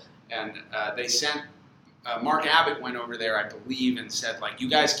Red Bull, and they sent Mark Abbott went over there, I believe, and said like, "You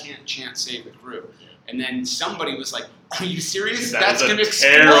guys can't chant Save the Crew." And then somebody was like, "Are you serious? That's was going a to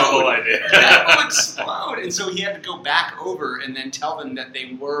explode! terrible idea. That will explode!" And so he had to go back over and then tell them that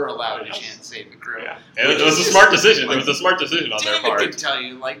they were allowed to chant Save the Crew. Yeah. It was a smart decision. It was a smart decision on their David part. could tell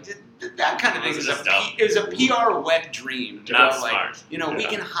you, like, that kind of thing This is is dumb. it was a PR wet dream. To Not go, like, smart. we Yeah.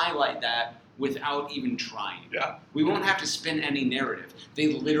 can highlight that without even trying. Yeah. We won't have to spin any narrative.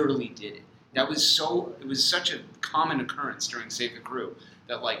 They literally did it. It was such a common occurrence during Save the Crew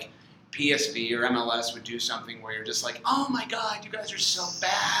that, like, PSV or MLS would do something where you're just like, oh my God, you guys are so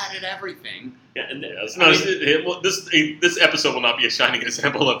bad at everything. Yeah, and Yes. No, this episode will not be a shining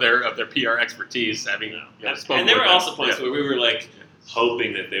example of their PR expertise. Having spoken and there with were them. also points Yeah. where we were like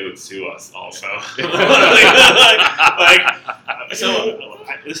hoping that they would sue us also.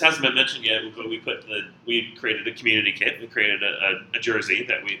 This hasn't been mentioned yet, but we created a community kit. We created a jersey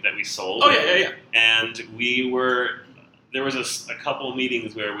that we sold. Oh yeah. And there was a couple of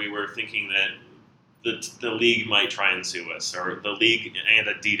meetings where we were thinking that the league might try and sue us, or the league and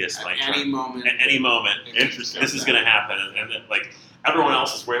Adidas might At try. any moment. At any moment, Interesting. this is going to happen, and like everyone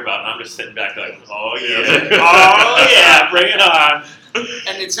else is worried about it, and I'm just sitting back like, oh yeah, Yeah. oh yeah, bring it on.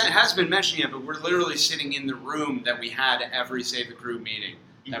 And it hasn't been mentioned yet, but we're literally sitting in the room that we had at every Save the Crew meeting,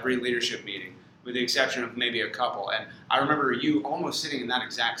 every leadership meeting, with the exception of maybe a couple. And I remember you almost sitting in that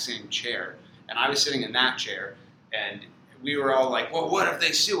exact same chair, and I was sitting in that chair, and we were all like, well, what if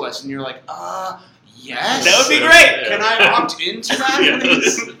they sue us? And you're like, yes. That would be great. Can I opt into that,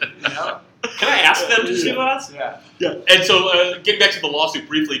 please? Yes. Can I ask them to sue us? Yeah. Yeah. And so, getting back to the lawsuit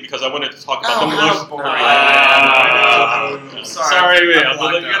briefly, because I wanted to talk about Oh, the how motion. boring. I know. Sorry. we I'm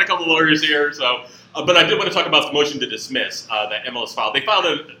blocked got a couple lawyers here, so. But I did want to talk about the motion to dismiss that MLS filed.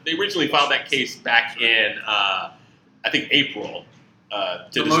 They originally filed that case back in, I think, April.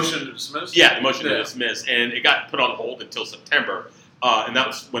 The motion to dismiss? Yeah, the motion to dismiss, and it got put on hold until September, and that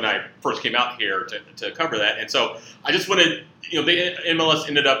was when I first came out here to cover that. And so I just wanted, the MLS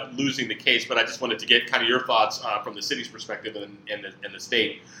ended up losing the case, but I just wanted to get kind of your thoughts from the city's perspective and the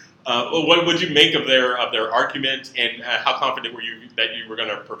state. What would you make of their argument, and how confident were you that you were going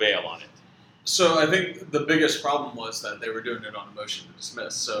to prevail on it? So I think the biggest problem was that they were doing it on a motion to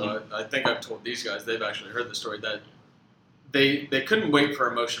dismiss. So I think I've told these guys, they've actually heard the story, that they couldn't wait for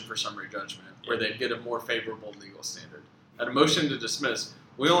a motion for summary judgment where they'd get a more favorable legal standard. At a motion to dismiss,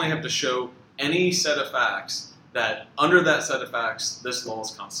 we only have to show any set of facts that under that set of facts, this law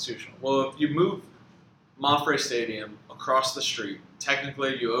is constitutional. Well, if you move Mafre Stadium across the street,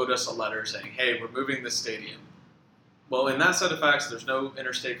 technically you owed us a letter saying, hey, we're moving this stadium. Well, in that set of facts, there's no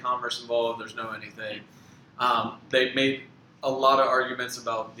interstate commerce involved, there's no anything. They made a lot of arguments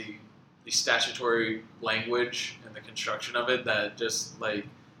about the statutory language and the construction of it, that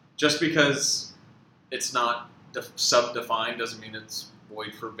just because it's not sub-defined doesn't mean it's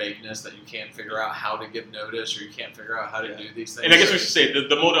void for vagueness, that you can't figure out how to give notice or you can't figure out how to do these things. And I guess we should say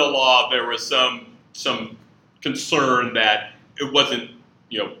the Modell law, there was some concern that it wasn't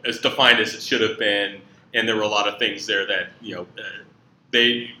as defined as it should have been, and there were a lot of things there that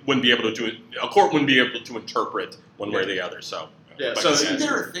they wouldn't be able to a court wouldn't be able to interpret one way or the other. So Isn't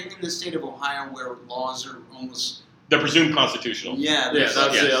there a thing in the state of Ohio where laws are almost they're presumed constitutional? That's Yes.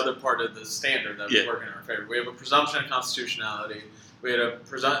 the other part of the standard that was working in our favor. We have a presumption of constitutionality. We had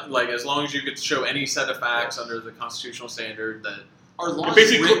as long as you could show any set of facts under the constitutional standard that are laws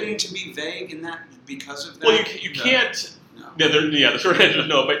basically written to be vague in that because of that? Well, you can't. No. The short answer is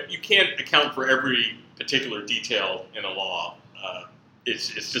no, but you can't account for every particular detail in a law. it's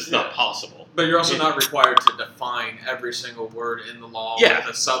just not possible. But you're also not required to define every single word in the law with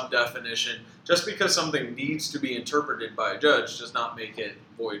a sub-definition. Just because something needs to be interpreted by a judge does not make it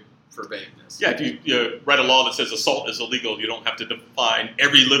void for vagueness. Yeah, if you write a law that says assault is illegal, you don't have to define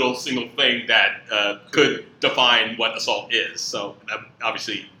every little single thing that could define what assault is. So that would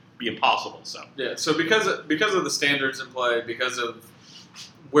obviously be impossible. So yeah, so because of the standards in play, because of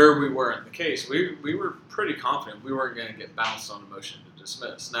where we were in the case, we were pretty confident we weren't going to get bounced on a motion to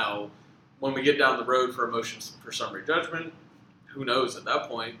dismiss. Now, when we get down the road for a motion for summary judgment, who knows at that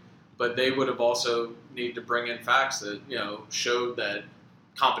point? But they would have also need to bring in facts that showed that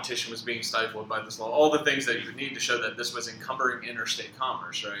competition was being stifled by this law. All the things that you would need to show that this was encumbering interstate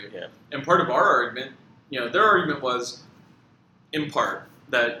commerce, right? Yeah. And part of our argument, their argument was, in part,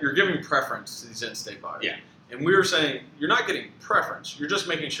 that you're giving preference to these in-state buyers. Yeah. And we were saying, you're not getting preference, you're just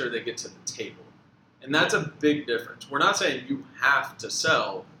making sure they get to the table. And that's a big difference. We're not saying you have to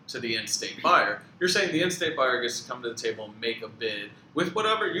sell to the in-state buyer. You're saying the in-state buyer gets to come to the table and make a bid with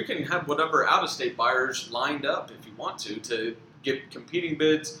whatever, you can have whatever out-of-state buyers lined up if you want to get competing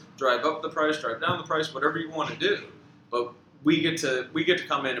bids, drive up the price, drive down the price, whatever you want to do. But we get to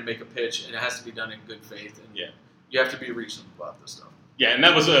come in and make a pitch, and it has to be done in good faith. And you have to be reasonable about this stuff. Yeah, and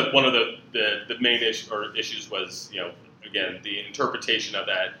that was one of the main issues was, again, the interpretation of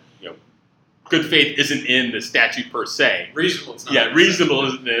that, good faith isn't in the statute per se. Reasonableness. Yeah,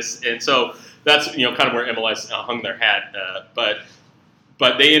 reasonableness, and so that's kind of where MLS hung their hat. But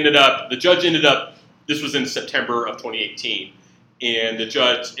the judge ended up. This was in September of 2018, and the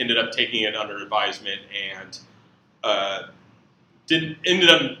judge ended up taking it under advisement and ended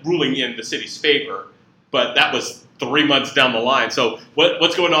up ruling in the city's favor. But that was 3 months down the line. So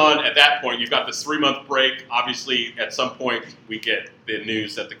what's going on at that point? You've got this 3-month break. Obviously, at some point, we get the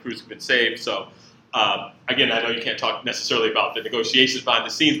news that the crews have been saved. So, again, I know you can't talk necessarily about the negotiations behind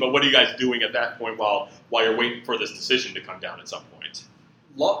the scenes, but what are you guys doing at that point while you're waiting for this decision to come down at some point?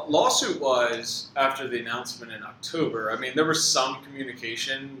 Lawsuit-wise, after the announcement in October, I mean, there was some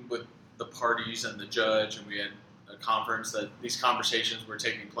communication with the parties and the judge, and we had a conference that these conversations were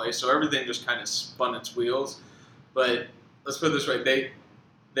taking place. So everything just kind of spun its wheels. But let's put it this way,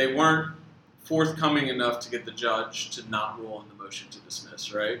 they weren't forthcoming enough to get the judge to not rule on the motion to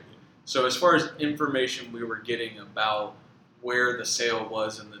dismiss, right? So as far as information we were getting about where the sale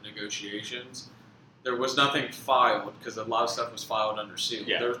was in the negotiations, there was nothing filed because a lot of stuff was filed under seal.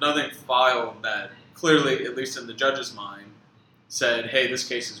 Yeah. There was nothing filed that clearly, at least in the judge's mind, said, hey, this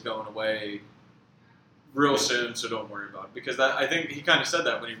case is going away real soon, so don't worry about it. Because I think he kind of said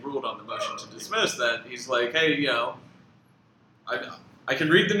that when he ruled on the motion to dismiss, that he's like, hey, I can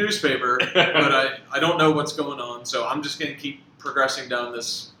read the newspaper, but I don't know what's going on, so I'm just going to keep progressing down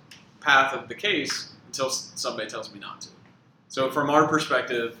this path of the case until somebody tells me not to. So from our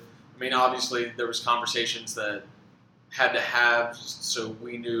perspective, I mean, obviously there was conversations that had to have so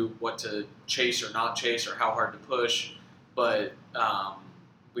we knew what to chase or not chase or how hard to push, but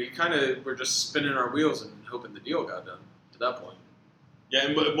we kind of were just spinning our wheels and hoping the deal got done to that point. Yeah,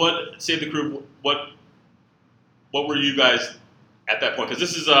 and what Save the Crew? What were you guys at that point? Because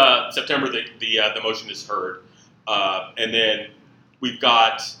this is September. The motion is heard, and then we've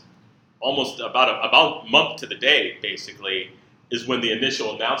got almost about a month to the day, basically, is when the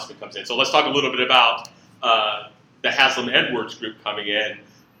initial announcement comes in. So let's talk a little bit about the Haslam Edwards group coming in.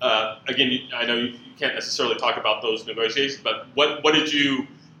 Again, I know you can't necessarily talk about those negotiations, but when did you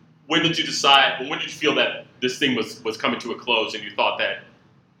decide? When did you feel that this thing was coming to a close, and you thought that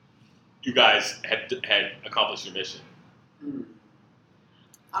you guys had accomplished your mission?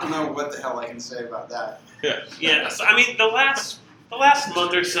 I don't know what the hell I can say about that. Yeah. So I mean, the last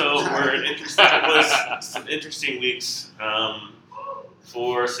month or so was some interesting weeks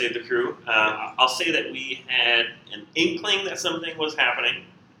for Save the Crew. I'll say that we had an inkling that something was happening.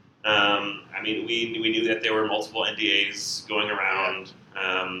 I mean, we knew that there were multiple NDAs going around,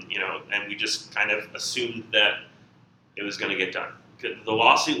 and we just kind of assumed that it was going to get done. The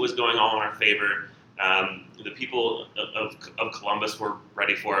lawsuit was going all in our favor. The people of Columbus were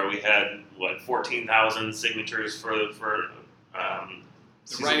ready for it. We had 14,000 signatures for.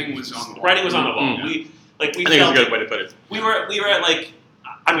 The writing was on the wall. Writing was on the wall. Mm-hmm. We I think that's a good way to put it. We were at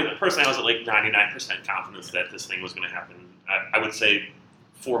I mean, personally, I was at 99% confidence that this thing was going to happen. I would say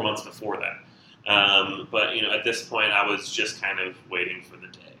 4 months before that. But at this point, I was just kind of waiting for the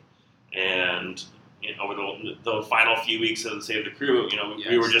day. And over the final few weeks of the Save the Crew,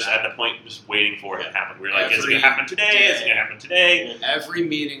 we were just at the point just waiting for it to happen. We were like, is it going to happen today? Is it going to happen today? Every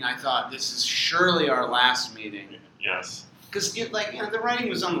meeting, I thought, this is surely our last meeting. Yes. Because the writing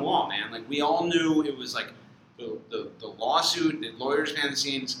was on the wall, man. Like, we all knew it was the lawsuit, the lawyers behind the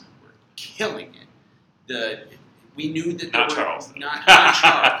scenes were killing it. We knew that Not there were, Charles. Not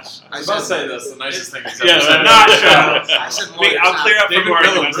Charles. I was about to say that's the nicest thing he's ever Yeah, said. not Charles. I said lawyers. I'll clear up David before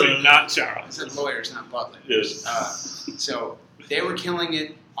Miller. I say not I Charles. said lawyers, not Butler. Yes. So they were killing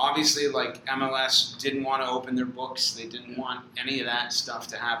it. Obviously, like MLS didn't want to open their books. They didn't want any of that stuff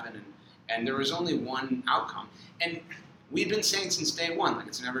to happen, and there was only one outcome. And we've been saying since day one, like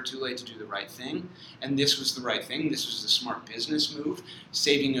it's never too late to do the right thing, and this was the right thing. This was the smart business move.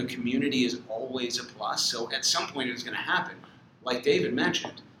 Saving a community is always a plus. So at some point, it was going to happen. Like David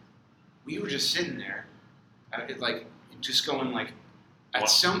mentioned, we were just sitting there, just going like, at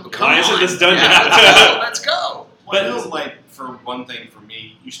some. Come Why isn't on. this done Yeah, now? let's go. Well, I know, like, for one thing, for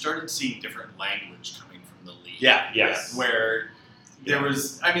me, you started seeing different language coming from the league. Yeah. Yes. Where there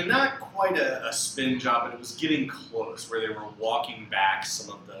was, I mean, not quite a spin job, but it was getting close, where they were walking back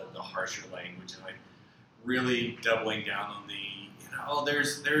some of the harsher language and, like, really doubling down on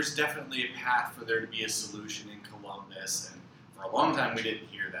there's definitely a path for there to be a solution in Columbus. And for a long time, we didn't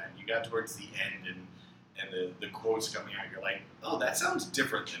hear that. You got towards the end and the quotes coming out, you're like, oh, that sounds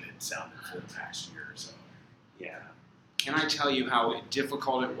different than it sounded for the past year or so. Yeah. Can I tell you how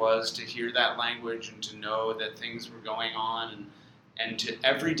difficult it was to hear that language and to know that things were going on, and to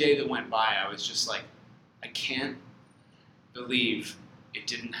every day that went by, I was just like, I can't believe it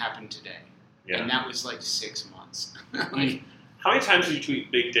didn't happen today. Yeah. And that was like 6 months. How many times did you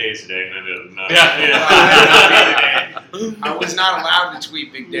tweet big days a day? And I was not allowed to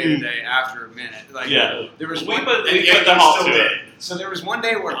tweet big day today after a minute. There was We one. put And the halt to it. So there was one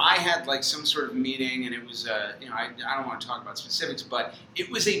day where I had like some sort of meeting, and it was, I don't want to talk about specifics, but it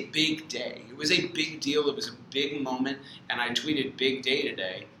was a big day. It was a big deal. It was a big moment, and I tweeted "Big Day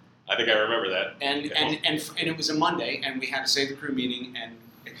today," I think I remember that. and it was a Monday, and we had a Save the Crew meeting, and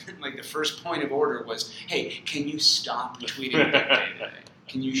like the first point of order was, "Hey, can you stop tweeting Big Day today?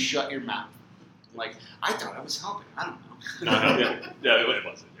 Can you shut your mouth?" Like I thought I was helping. I don't know. Yeah, it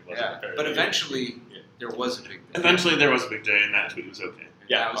wasn't. Yeah, fair. but eventually there was a big day. Eventually, there was a big day, and that tweet was okay. And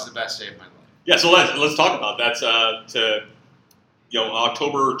Yeah. that was the best day of my life. Yeah, so let's talk about that.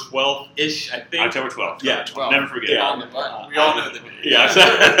 October 12th ish, I think. October 12th. Yeah, 12. Never forget. Yeah. On the button. We all know the day. Yeah. So,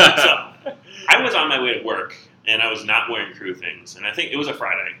 I was on my way to work, and I was not wearing crew things, and I think it was a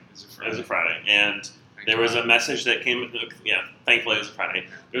Friday. It was a Friday, and there was a message that came. Yeah, thankfully it was a Friday.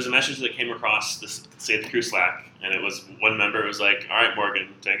 There was a message that came across the Save the Crew Slack, and it was one member was like, "All right,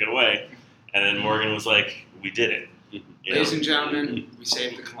 Morgan, take it away," and then Morgan was like, "We did it." You know? Ladies and gentlemen, we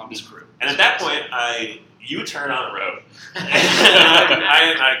saved the Columbus Crew. And at that point, I U-turn on the road.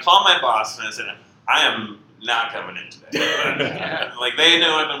 I called my boss and I said, "I am not coming in today." Like they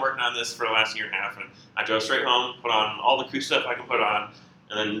know I've been working on this for the last year and a half, and I drove straight home, put on all the crew stuff I can put on,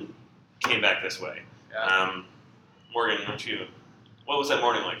 and then came back this way. Yeah. Morgan, what was that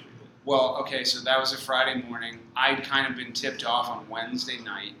morning like for you? Well, okay, so that was a Friday morning. I'd kind of been tipped off on Wednesday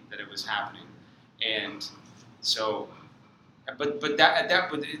night that it was happening, and so, but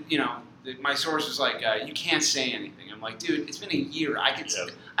my source was like, "You can't say anything." I'm like, "Dude, it's been a year. I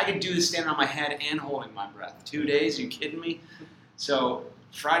could do this standing on my head and holding my breath. 2 days? Are you kidding me?" So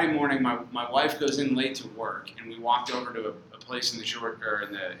Friday morning, my wife goes in late to work, and we walked over to a place in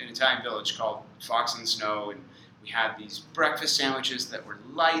an Italian village called Fox and Snow, and we had these breakfast sandwiches that were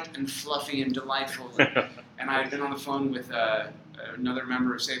light and fluffy and delightful. And I had been on the phone with another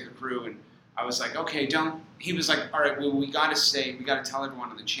member of Save the Crew, and I was like, "Okay, don't." He was like, "All right, well, we got to tell everyone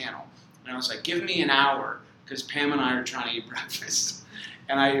on the channel." And I was like, "Give me an hour, because Pam and I are trying to eat breakfast."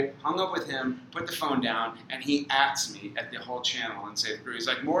 And I hung up with him, put the phone down, and he asked me at the whole channel on Save the Crew. He's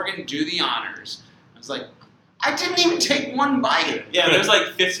like, "Morgan, do the honors." I was like, I didn't even take one bite. Yeah, there's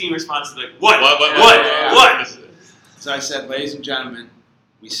like 15 responses like, "What? Yeah. What?" So I said, "Ladies and gentlemen,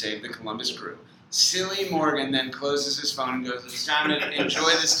 we saved the Columbus Crew." Silly Morgan then closes his phone and goes, "It's time to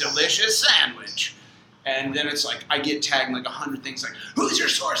enjoy this delicious sandwich." And then it's like, I get tagged like 100 things like, "Who's your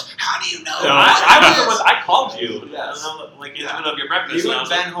source? How do you know?" No, What I was is the one. I called you. Yes. Like in the middle of your breakfast. You and I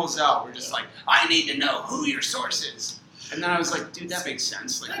and was Ben Hosel were just like, "I need to know who your source is." And then I was like, "Dude, that makes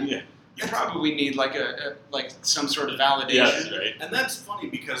sense. Like, you probably need like like some sort of validation." Yes, right. And that's funny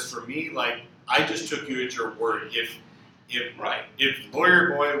because for me, like, I just took you at your word. If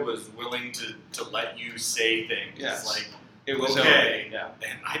Lawyer Boy was willing to let you say things, Yes. like, It was okay. Yeah.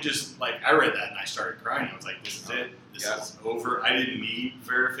 And I just, like, I read that and I started crying. I was like, this is it. This is over. I didn't need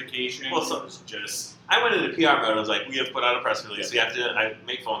verification. Well, so- it was just... I went into PR mode. I was like, "We have put out a press release. We have to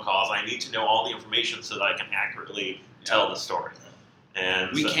make phone calls. I need to know all the information so that I can accurately tell the story."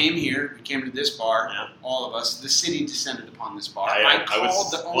 And We so- came here. We came to this bar. Yeah. All of us. The city descended upon this bar. I called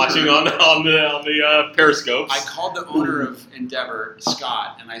was the owner. watching on the Periscopes. I called the owner of Endeavor,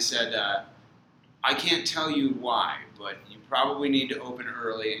 Scott, and I said, I can't tell you why, but you probably need to open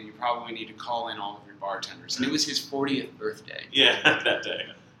early, and you probably need to call in all of your bartenders. And it was his 40th birthday. Yeah, that day.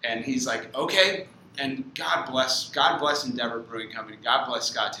 And he's like, okay. And God bless Endeavor Brewing Company. God bless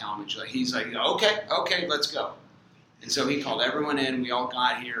Scott Talmadge. He's like, okay, let's go. And so he called everyone in. We all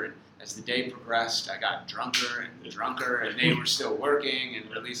got here, and as the day progressed, I got drunker and drunker, and they were still working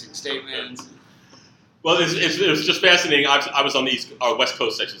and releasing statements. Well, it was just fascinating. I was on the West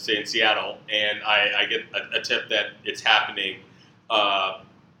Coast, I should say, in Seattle, and I get a tip that it's happening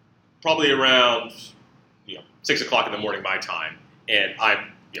probably around 6 o'clock in the morning my time, and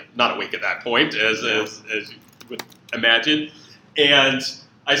I'm not awake at that point, as you would imagine, and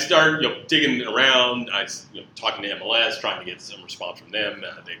I start digging around. I talking to MLS, trying to get some response from them.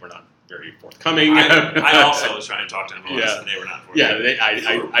 They were not very forthcoming. I also was trying to talk to MLS, Yeah. and they were not.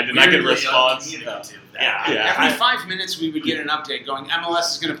 I did not get a Weirdly response. uncommunicative that Yeah. day. Yeah. Every 5 minutes, we would get an update going,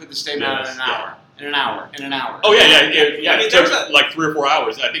 MLS is going to put the statement out in an hour, in an hour, in an hour. Oh yeah. I mean, It there's took like 3 or 4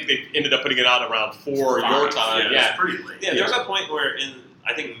 hours. I think they ended up putting it out around 4 your time. It's pretty late. Yeah, there was a point where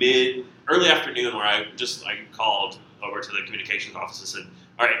I think early afternoon where I called over to the communications office and said,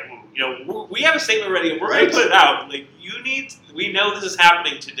 all right, we have a statement ready and we're going to put it out. Like, we know this is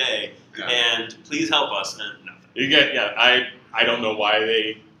happening today, and please help us. And nothing. I don't know why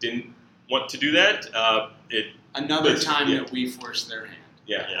they didn't want to do that. Another But, time yeah. that we forced their hand.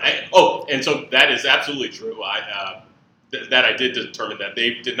 Yeah. And so that is absolutely true. That I did determine that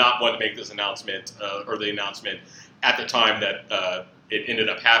they did not want to make this announcement or the announcement at the time that it ended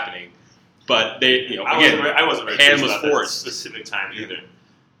up happening. But they, I wasn't very hand pleased was about that forced. specific time either.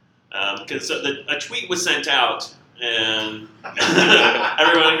 Because a tweet was sent out, and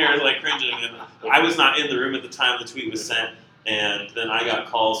everyone here is like cringing. And I was not in the room at the time the tweet was sent, and then I got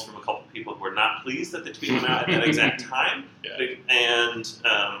calls from a couple of people who were not pleased that the tweet went out at that exact time. Yeah. And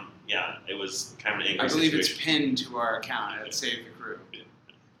it was kind of an angry I believe situation. it's pinned to our account at Save the Crew.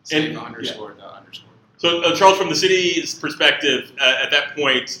 Save underscore the underscore. So, Charles, from the city's perspective, at that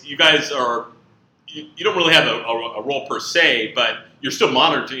point, you guys are, you don't really have a role per se, but you're still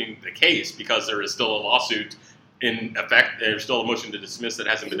monitoring the case because there is still a lawsuit in effect. There's still a motion to dismiss that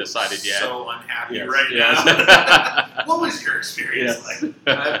hasn't been decided yet. So unhappy Yes. right Yes. now. What was your experience Yes. like?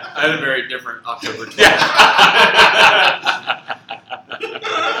 I had a very different October 12th. Yeah.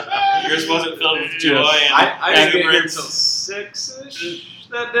 Yours wasn't filled with joy Yes. and I didn't get here exuberance. until 6-ish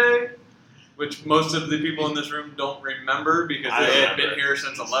that day, which most of the people in this room don't remember because I they had remember. been here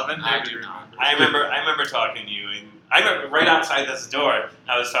since 11. I David do remembers. I remember talking to you, and I remember right outside this door,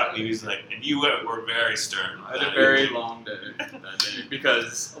 I was talking to you, and you were very stern. I had a very long day that day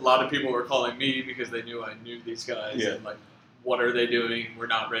because a lot of people were calling me because they knew I knew these guys Yeah. and like, what are they doing? We're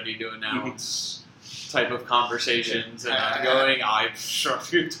not ready to announce. Type of conversations, and I'm going, I'm sure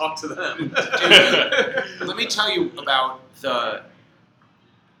you talk to them. Let me tell you about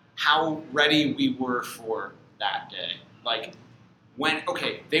how ready we were for that day. Like,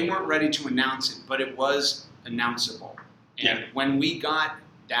 they weren't ready to announce it, but it was announceable. And Yeah. when we got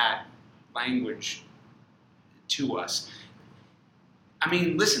that language to us, I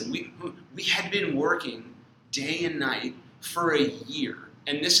mean, listen, we had been working day and night for a year.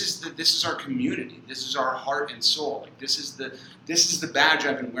 And this is our community. This is our heart and soul. Like this is the badge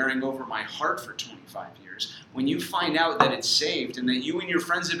I've been wearing over my heart for 25 years. When you find out that it's saved and that you and your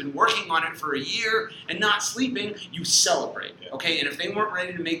friends have been working on it for a year and not sleeping, you celebrate. Yeah. Okay? And if they weren't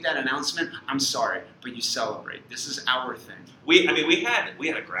ready to make that announcement, I'm sorry, but you celebrate. This is our thing. We had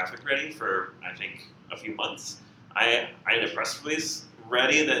a graphic ready for I think a few months. I had a press release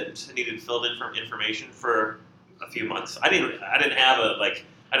ready that needed filled in for information for a few months. I didn't have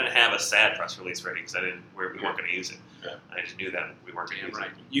a sad press release ready because we weren't going to use it. Yeah. I just knew that we weren't going to use Right.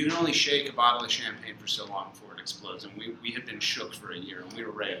 it. You can only shake a bottle of champagne for so long before it explodes, and we had been shook for a year, and we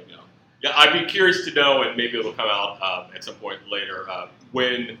were ready to go. Yeah, I'd be curious to know, and maybe it'll come out at some point later,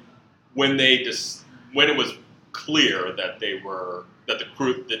 when it was clear that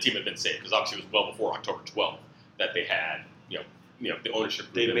the team had been saved, because obviously it was well before October 12th that they had the ownership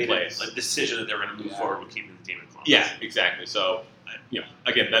They group in made place. a decision that they were going to move Yeah. forward with keeping the team in Columbus. Yeah, exactly. So,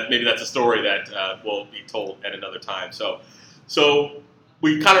 again, maybe that's a story that will be told at another time. So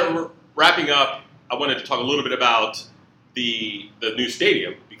we kind of wrapping up. I wanted to talk a little bit about the new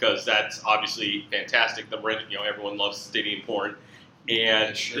stadium because that's obviously fantastic. Everyone loves stadium porn,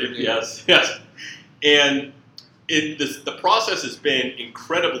 and Sure do. yes, and the process has been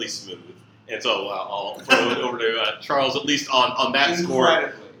incredibly smooth. And so I'll throw it over to Charles, at least on that score.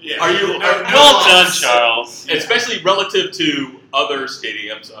 Incredibly. Yeah. Are you Well done, Charles. especially relative to other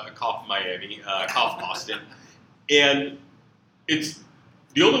stadiums, Cough Miami, Cough Boston, and it's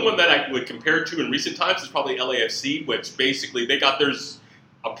the only one that I would compare it to in recent times is probably LAFC, which basically they got theirs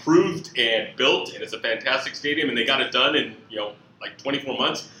approved and built, and it's a fantastic stadium, and they got it done in like 24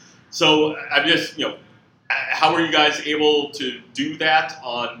 months. So I'm just how are you guys able to do that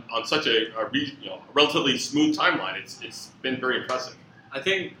on such a relatively smooth timeline? It's been very impressive. I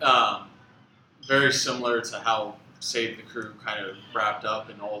think very similar to how Save the Crew kind of wrapped up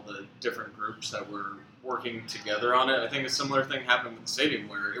and all the different groups that were working together on it. I think a similar thing happened with the stadium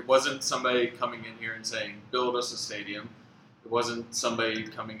where it wasn't somebody coming in here and saying, build us a stadium. It wasn't somebody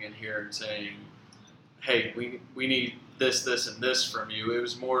coming in here and saying, hey, we need this, and this from you. It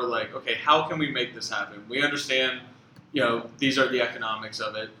was more like, okay, how can we make this happen? We understand, these are the economics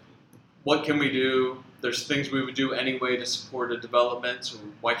of it. What can we do? There's things we would do anyway to support a development, so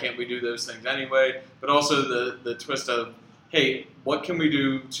why can't we do those things anyway? But also the twist of, hey, what can we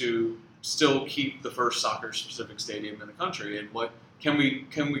do to still keep the first soccer-specific stadium in the country, and what can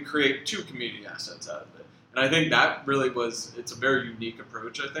we create 2 community assets out of it? And I think that really it's a very unique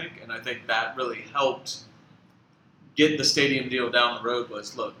approach, I think, and I think that really helped get the stadium deal down the road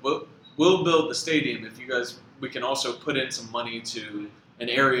was, look, we'll build the stadium if we can also put in some money to an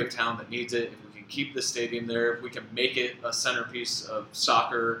area of town that needs it, if we can keep the stadium there, if we can make it a centerpiece of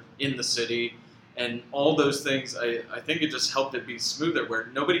soccer in the city, and all those things, I think it just helped it be smoother, where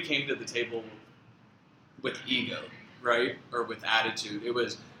nobody came to the table with ego, right, or with attitude. It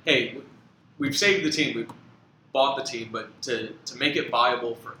was, hey, we've saved the team, we've bought the team, but to make it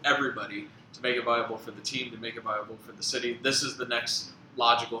viable for everybody, to make it viable for the team, to make it viable for the city, this is the next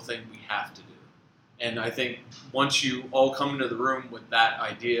logical thing we have to do. And I think once you all come into the room with that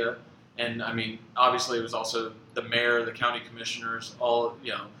idea, and I mean, obviously it was also the mayor, the county commissioners, all,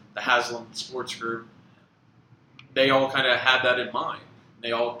 the Haslam Sports Group, they all kind of had that in mind.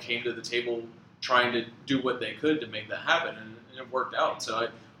 They all came to the table trying to do what they could to make that happen, and it worked out. So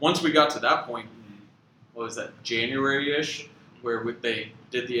once we got to that point, what was that, January-ish, where they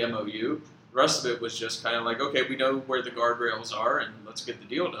did the MOU, the rest of it was just kind of like, okay, we know where the guardrails are, and let's get the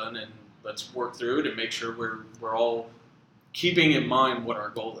deal done, and let's work through it and make sure we're all keeping in mind what our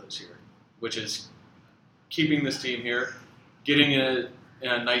goal is here, which is keeping this team here, getting in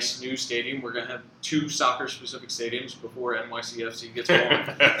a nice new stadium. We're going to have 2 soccer-specific stadiums before NYCFC gets going.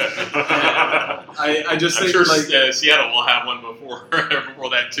 I just I'm think, sure like, Seattle will have one before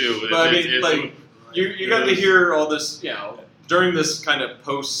that too. But I mean, like, you got to hear all this, during this kind of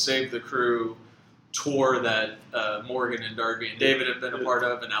post-Save the Crew tour that Morgan and Darby and David have been a part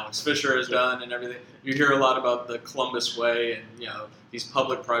of, and Alex Fisher has done, and everything. You hear a lot about the Columbus Way and these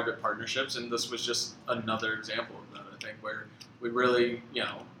public-private partnerships, and this was just another example of that. I think where we really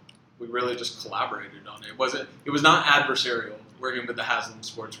just collaborated on it. It was not adversarial working with the Haslam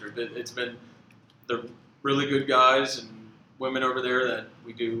Sports Group. It's been the really good guys and women over there that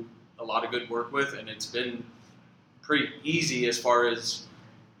we do a lot of good work with, and it's been pretty easy as far as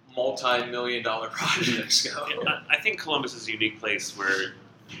multi-million-dollar projects go. I think Columbus is a unique place where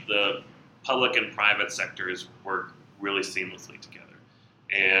the public and private sectors work really seamlessly together.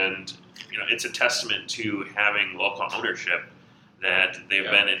 And it's a testament to having local ownership that they've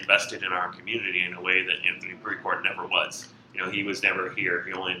been invested in our community in a way that Anthony Precourt never was. He was never here.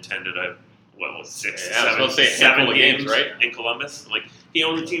 He only attended seven games, right, in Columbus. Like, he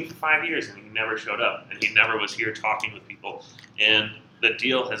owned the team for 5 years and he never showed up, and he never was here talking with people. And the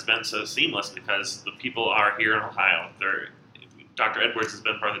deal has been so seamless because the people are here in Ohio. Dr. Edwards has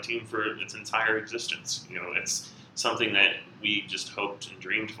been part of the team for its entire existence. It's something that we just hoped and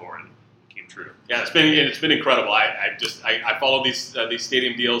dreamed for, and came true. Yeah, it's been incredible. I follow these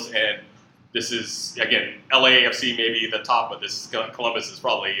stadium deals, and this is, again, LAFC may be the top, but Columbus is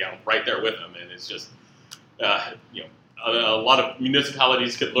probably right there with them, and it's just a lot of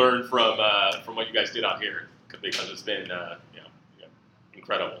municipalities could learn from what you guys did out here, because it's been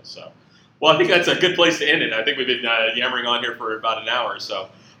incredible. So, well, I think that's a good place to end it. I think we've been yammering on here for about an hour, so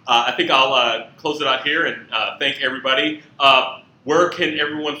I think I'll close it out here and thank everybody. Where can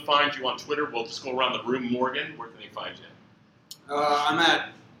everyone find you on Twitter? We'll just go around the room. Morgan, where can they find you? I'm at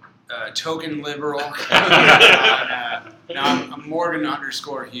Token Liberal. I'm Morgan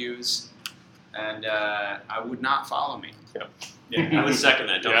 _Hughes, and I would not follow me. I would second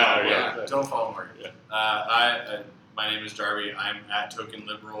that. Don't follow me. Don't follow Morgan. Yeah. My name is Darby. I'm at Token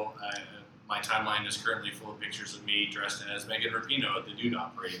Liberal. my timeline is currently full of pictures of me dressed as Megan Rapinoe at the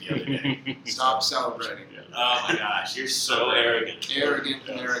Doodah Parade the other day. Stop celebrating. Oh my gosh, You're so arrogant. Arrogant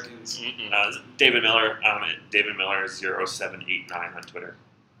Americans. David Miller, David Miller 0789 on Twitter.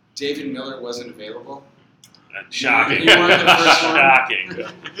 David Miller wasn't available. Shocking. You weren't the first one. Shocking.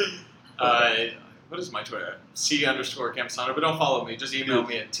 What is my Twitter? C_Campusano, but don't follow me. Just email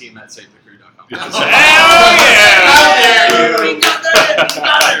me at team@savethecrew.com. Hell yeah! We got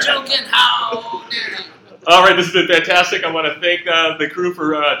the joking. How dare you? All right, this has been fantastic. I want to thank the crew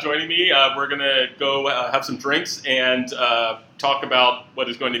for joining me. We're going to go have some drinks and talk about what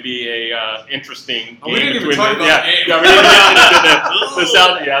is going to be a interesting game. We didn't even between talk the- about yeah, the game. yeah, we didn't get into the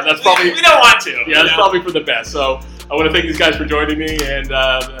sound. Yeah, that's probably We don't want to. yeah, that's probably for the best. So I want to thank these guys for joining me, and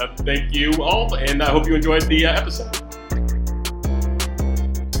thank you all. And I hope you enjoyed the episode.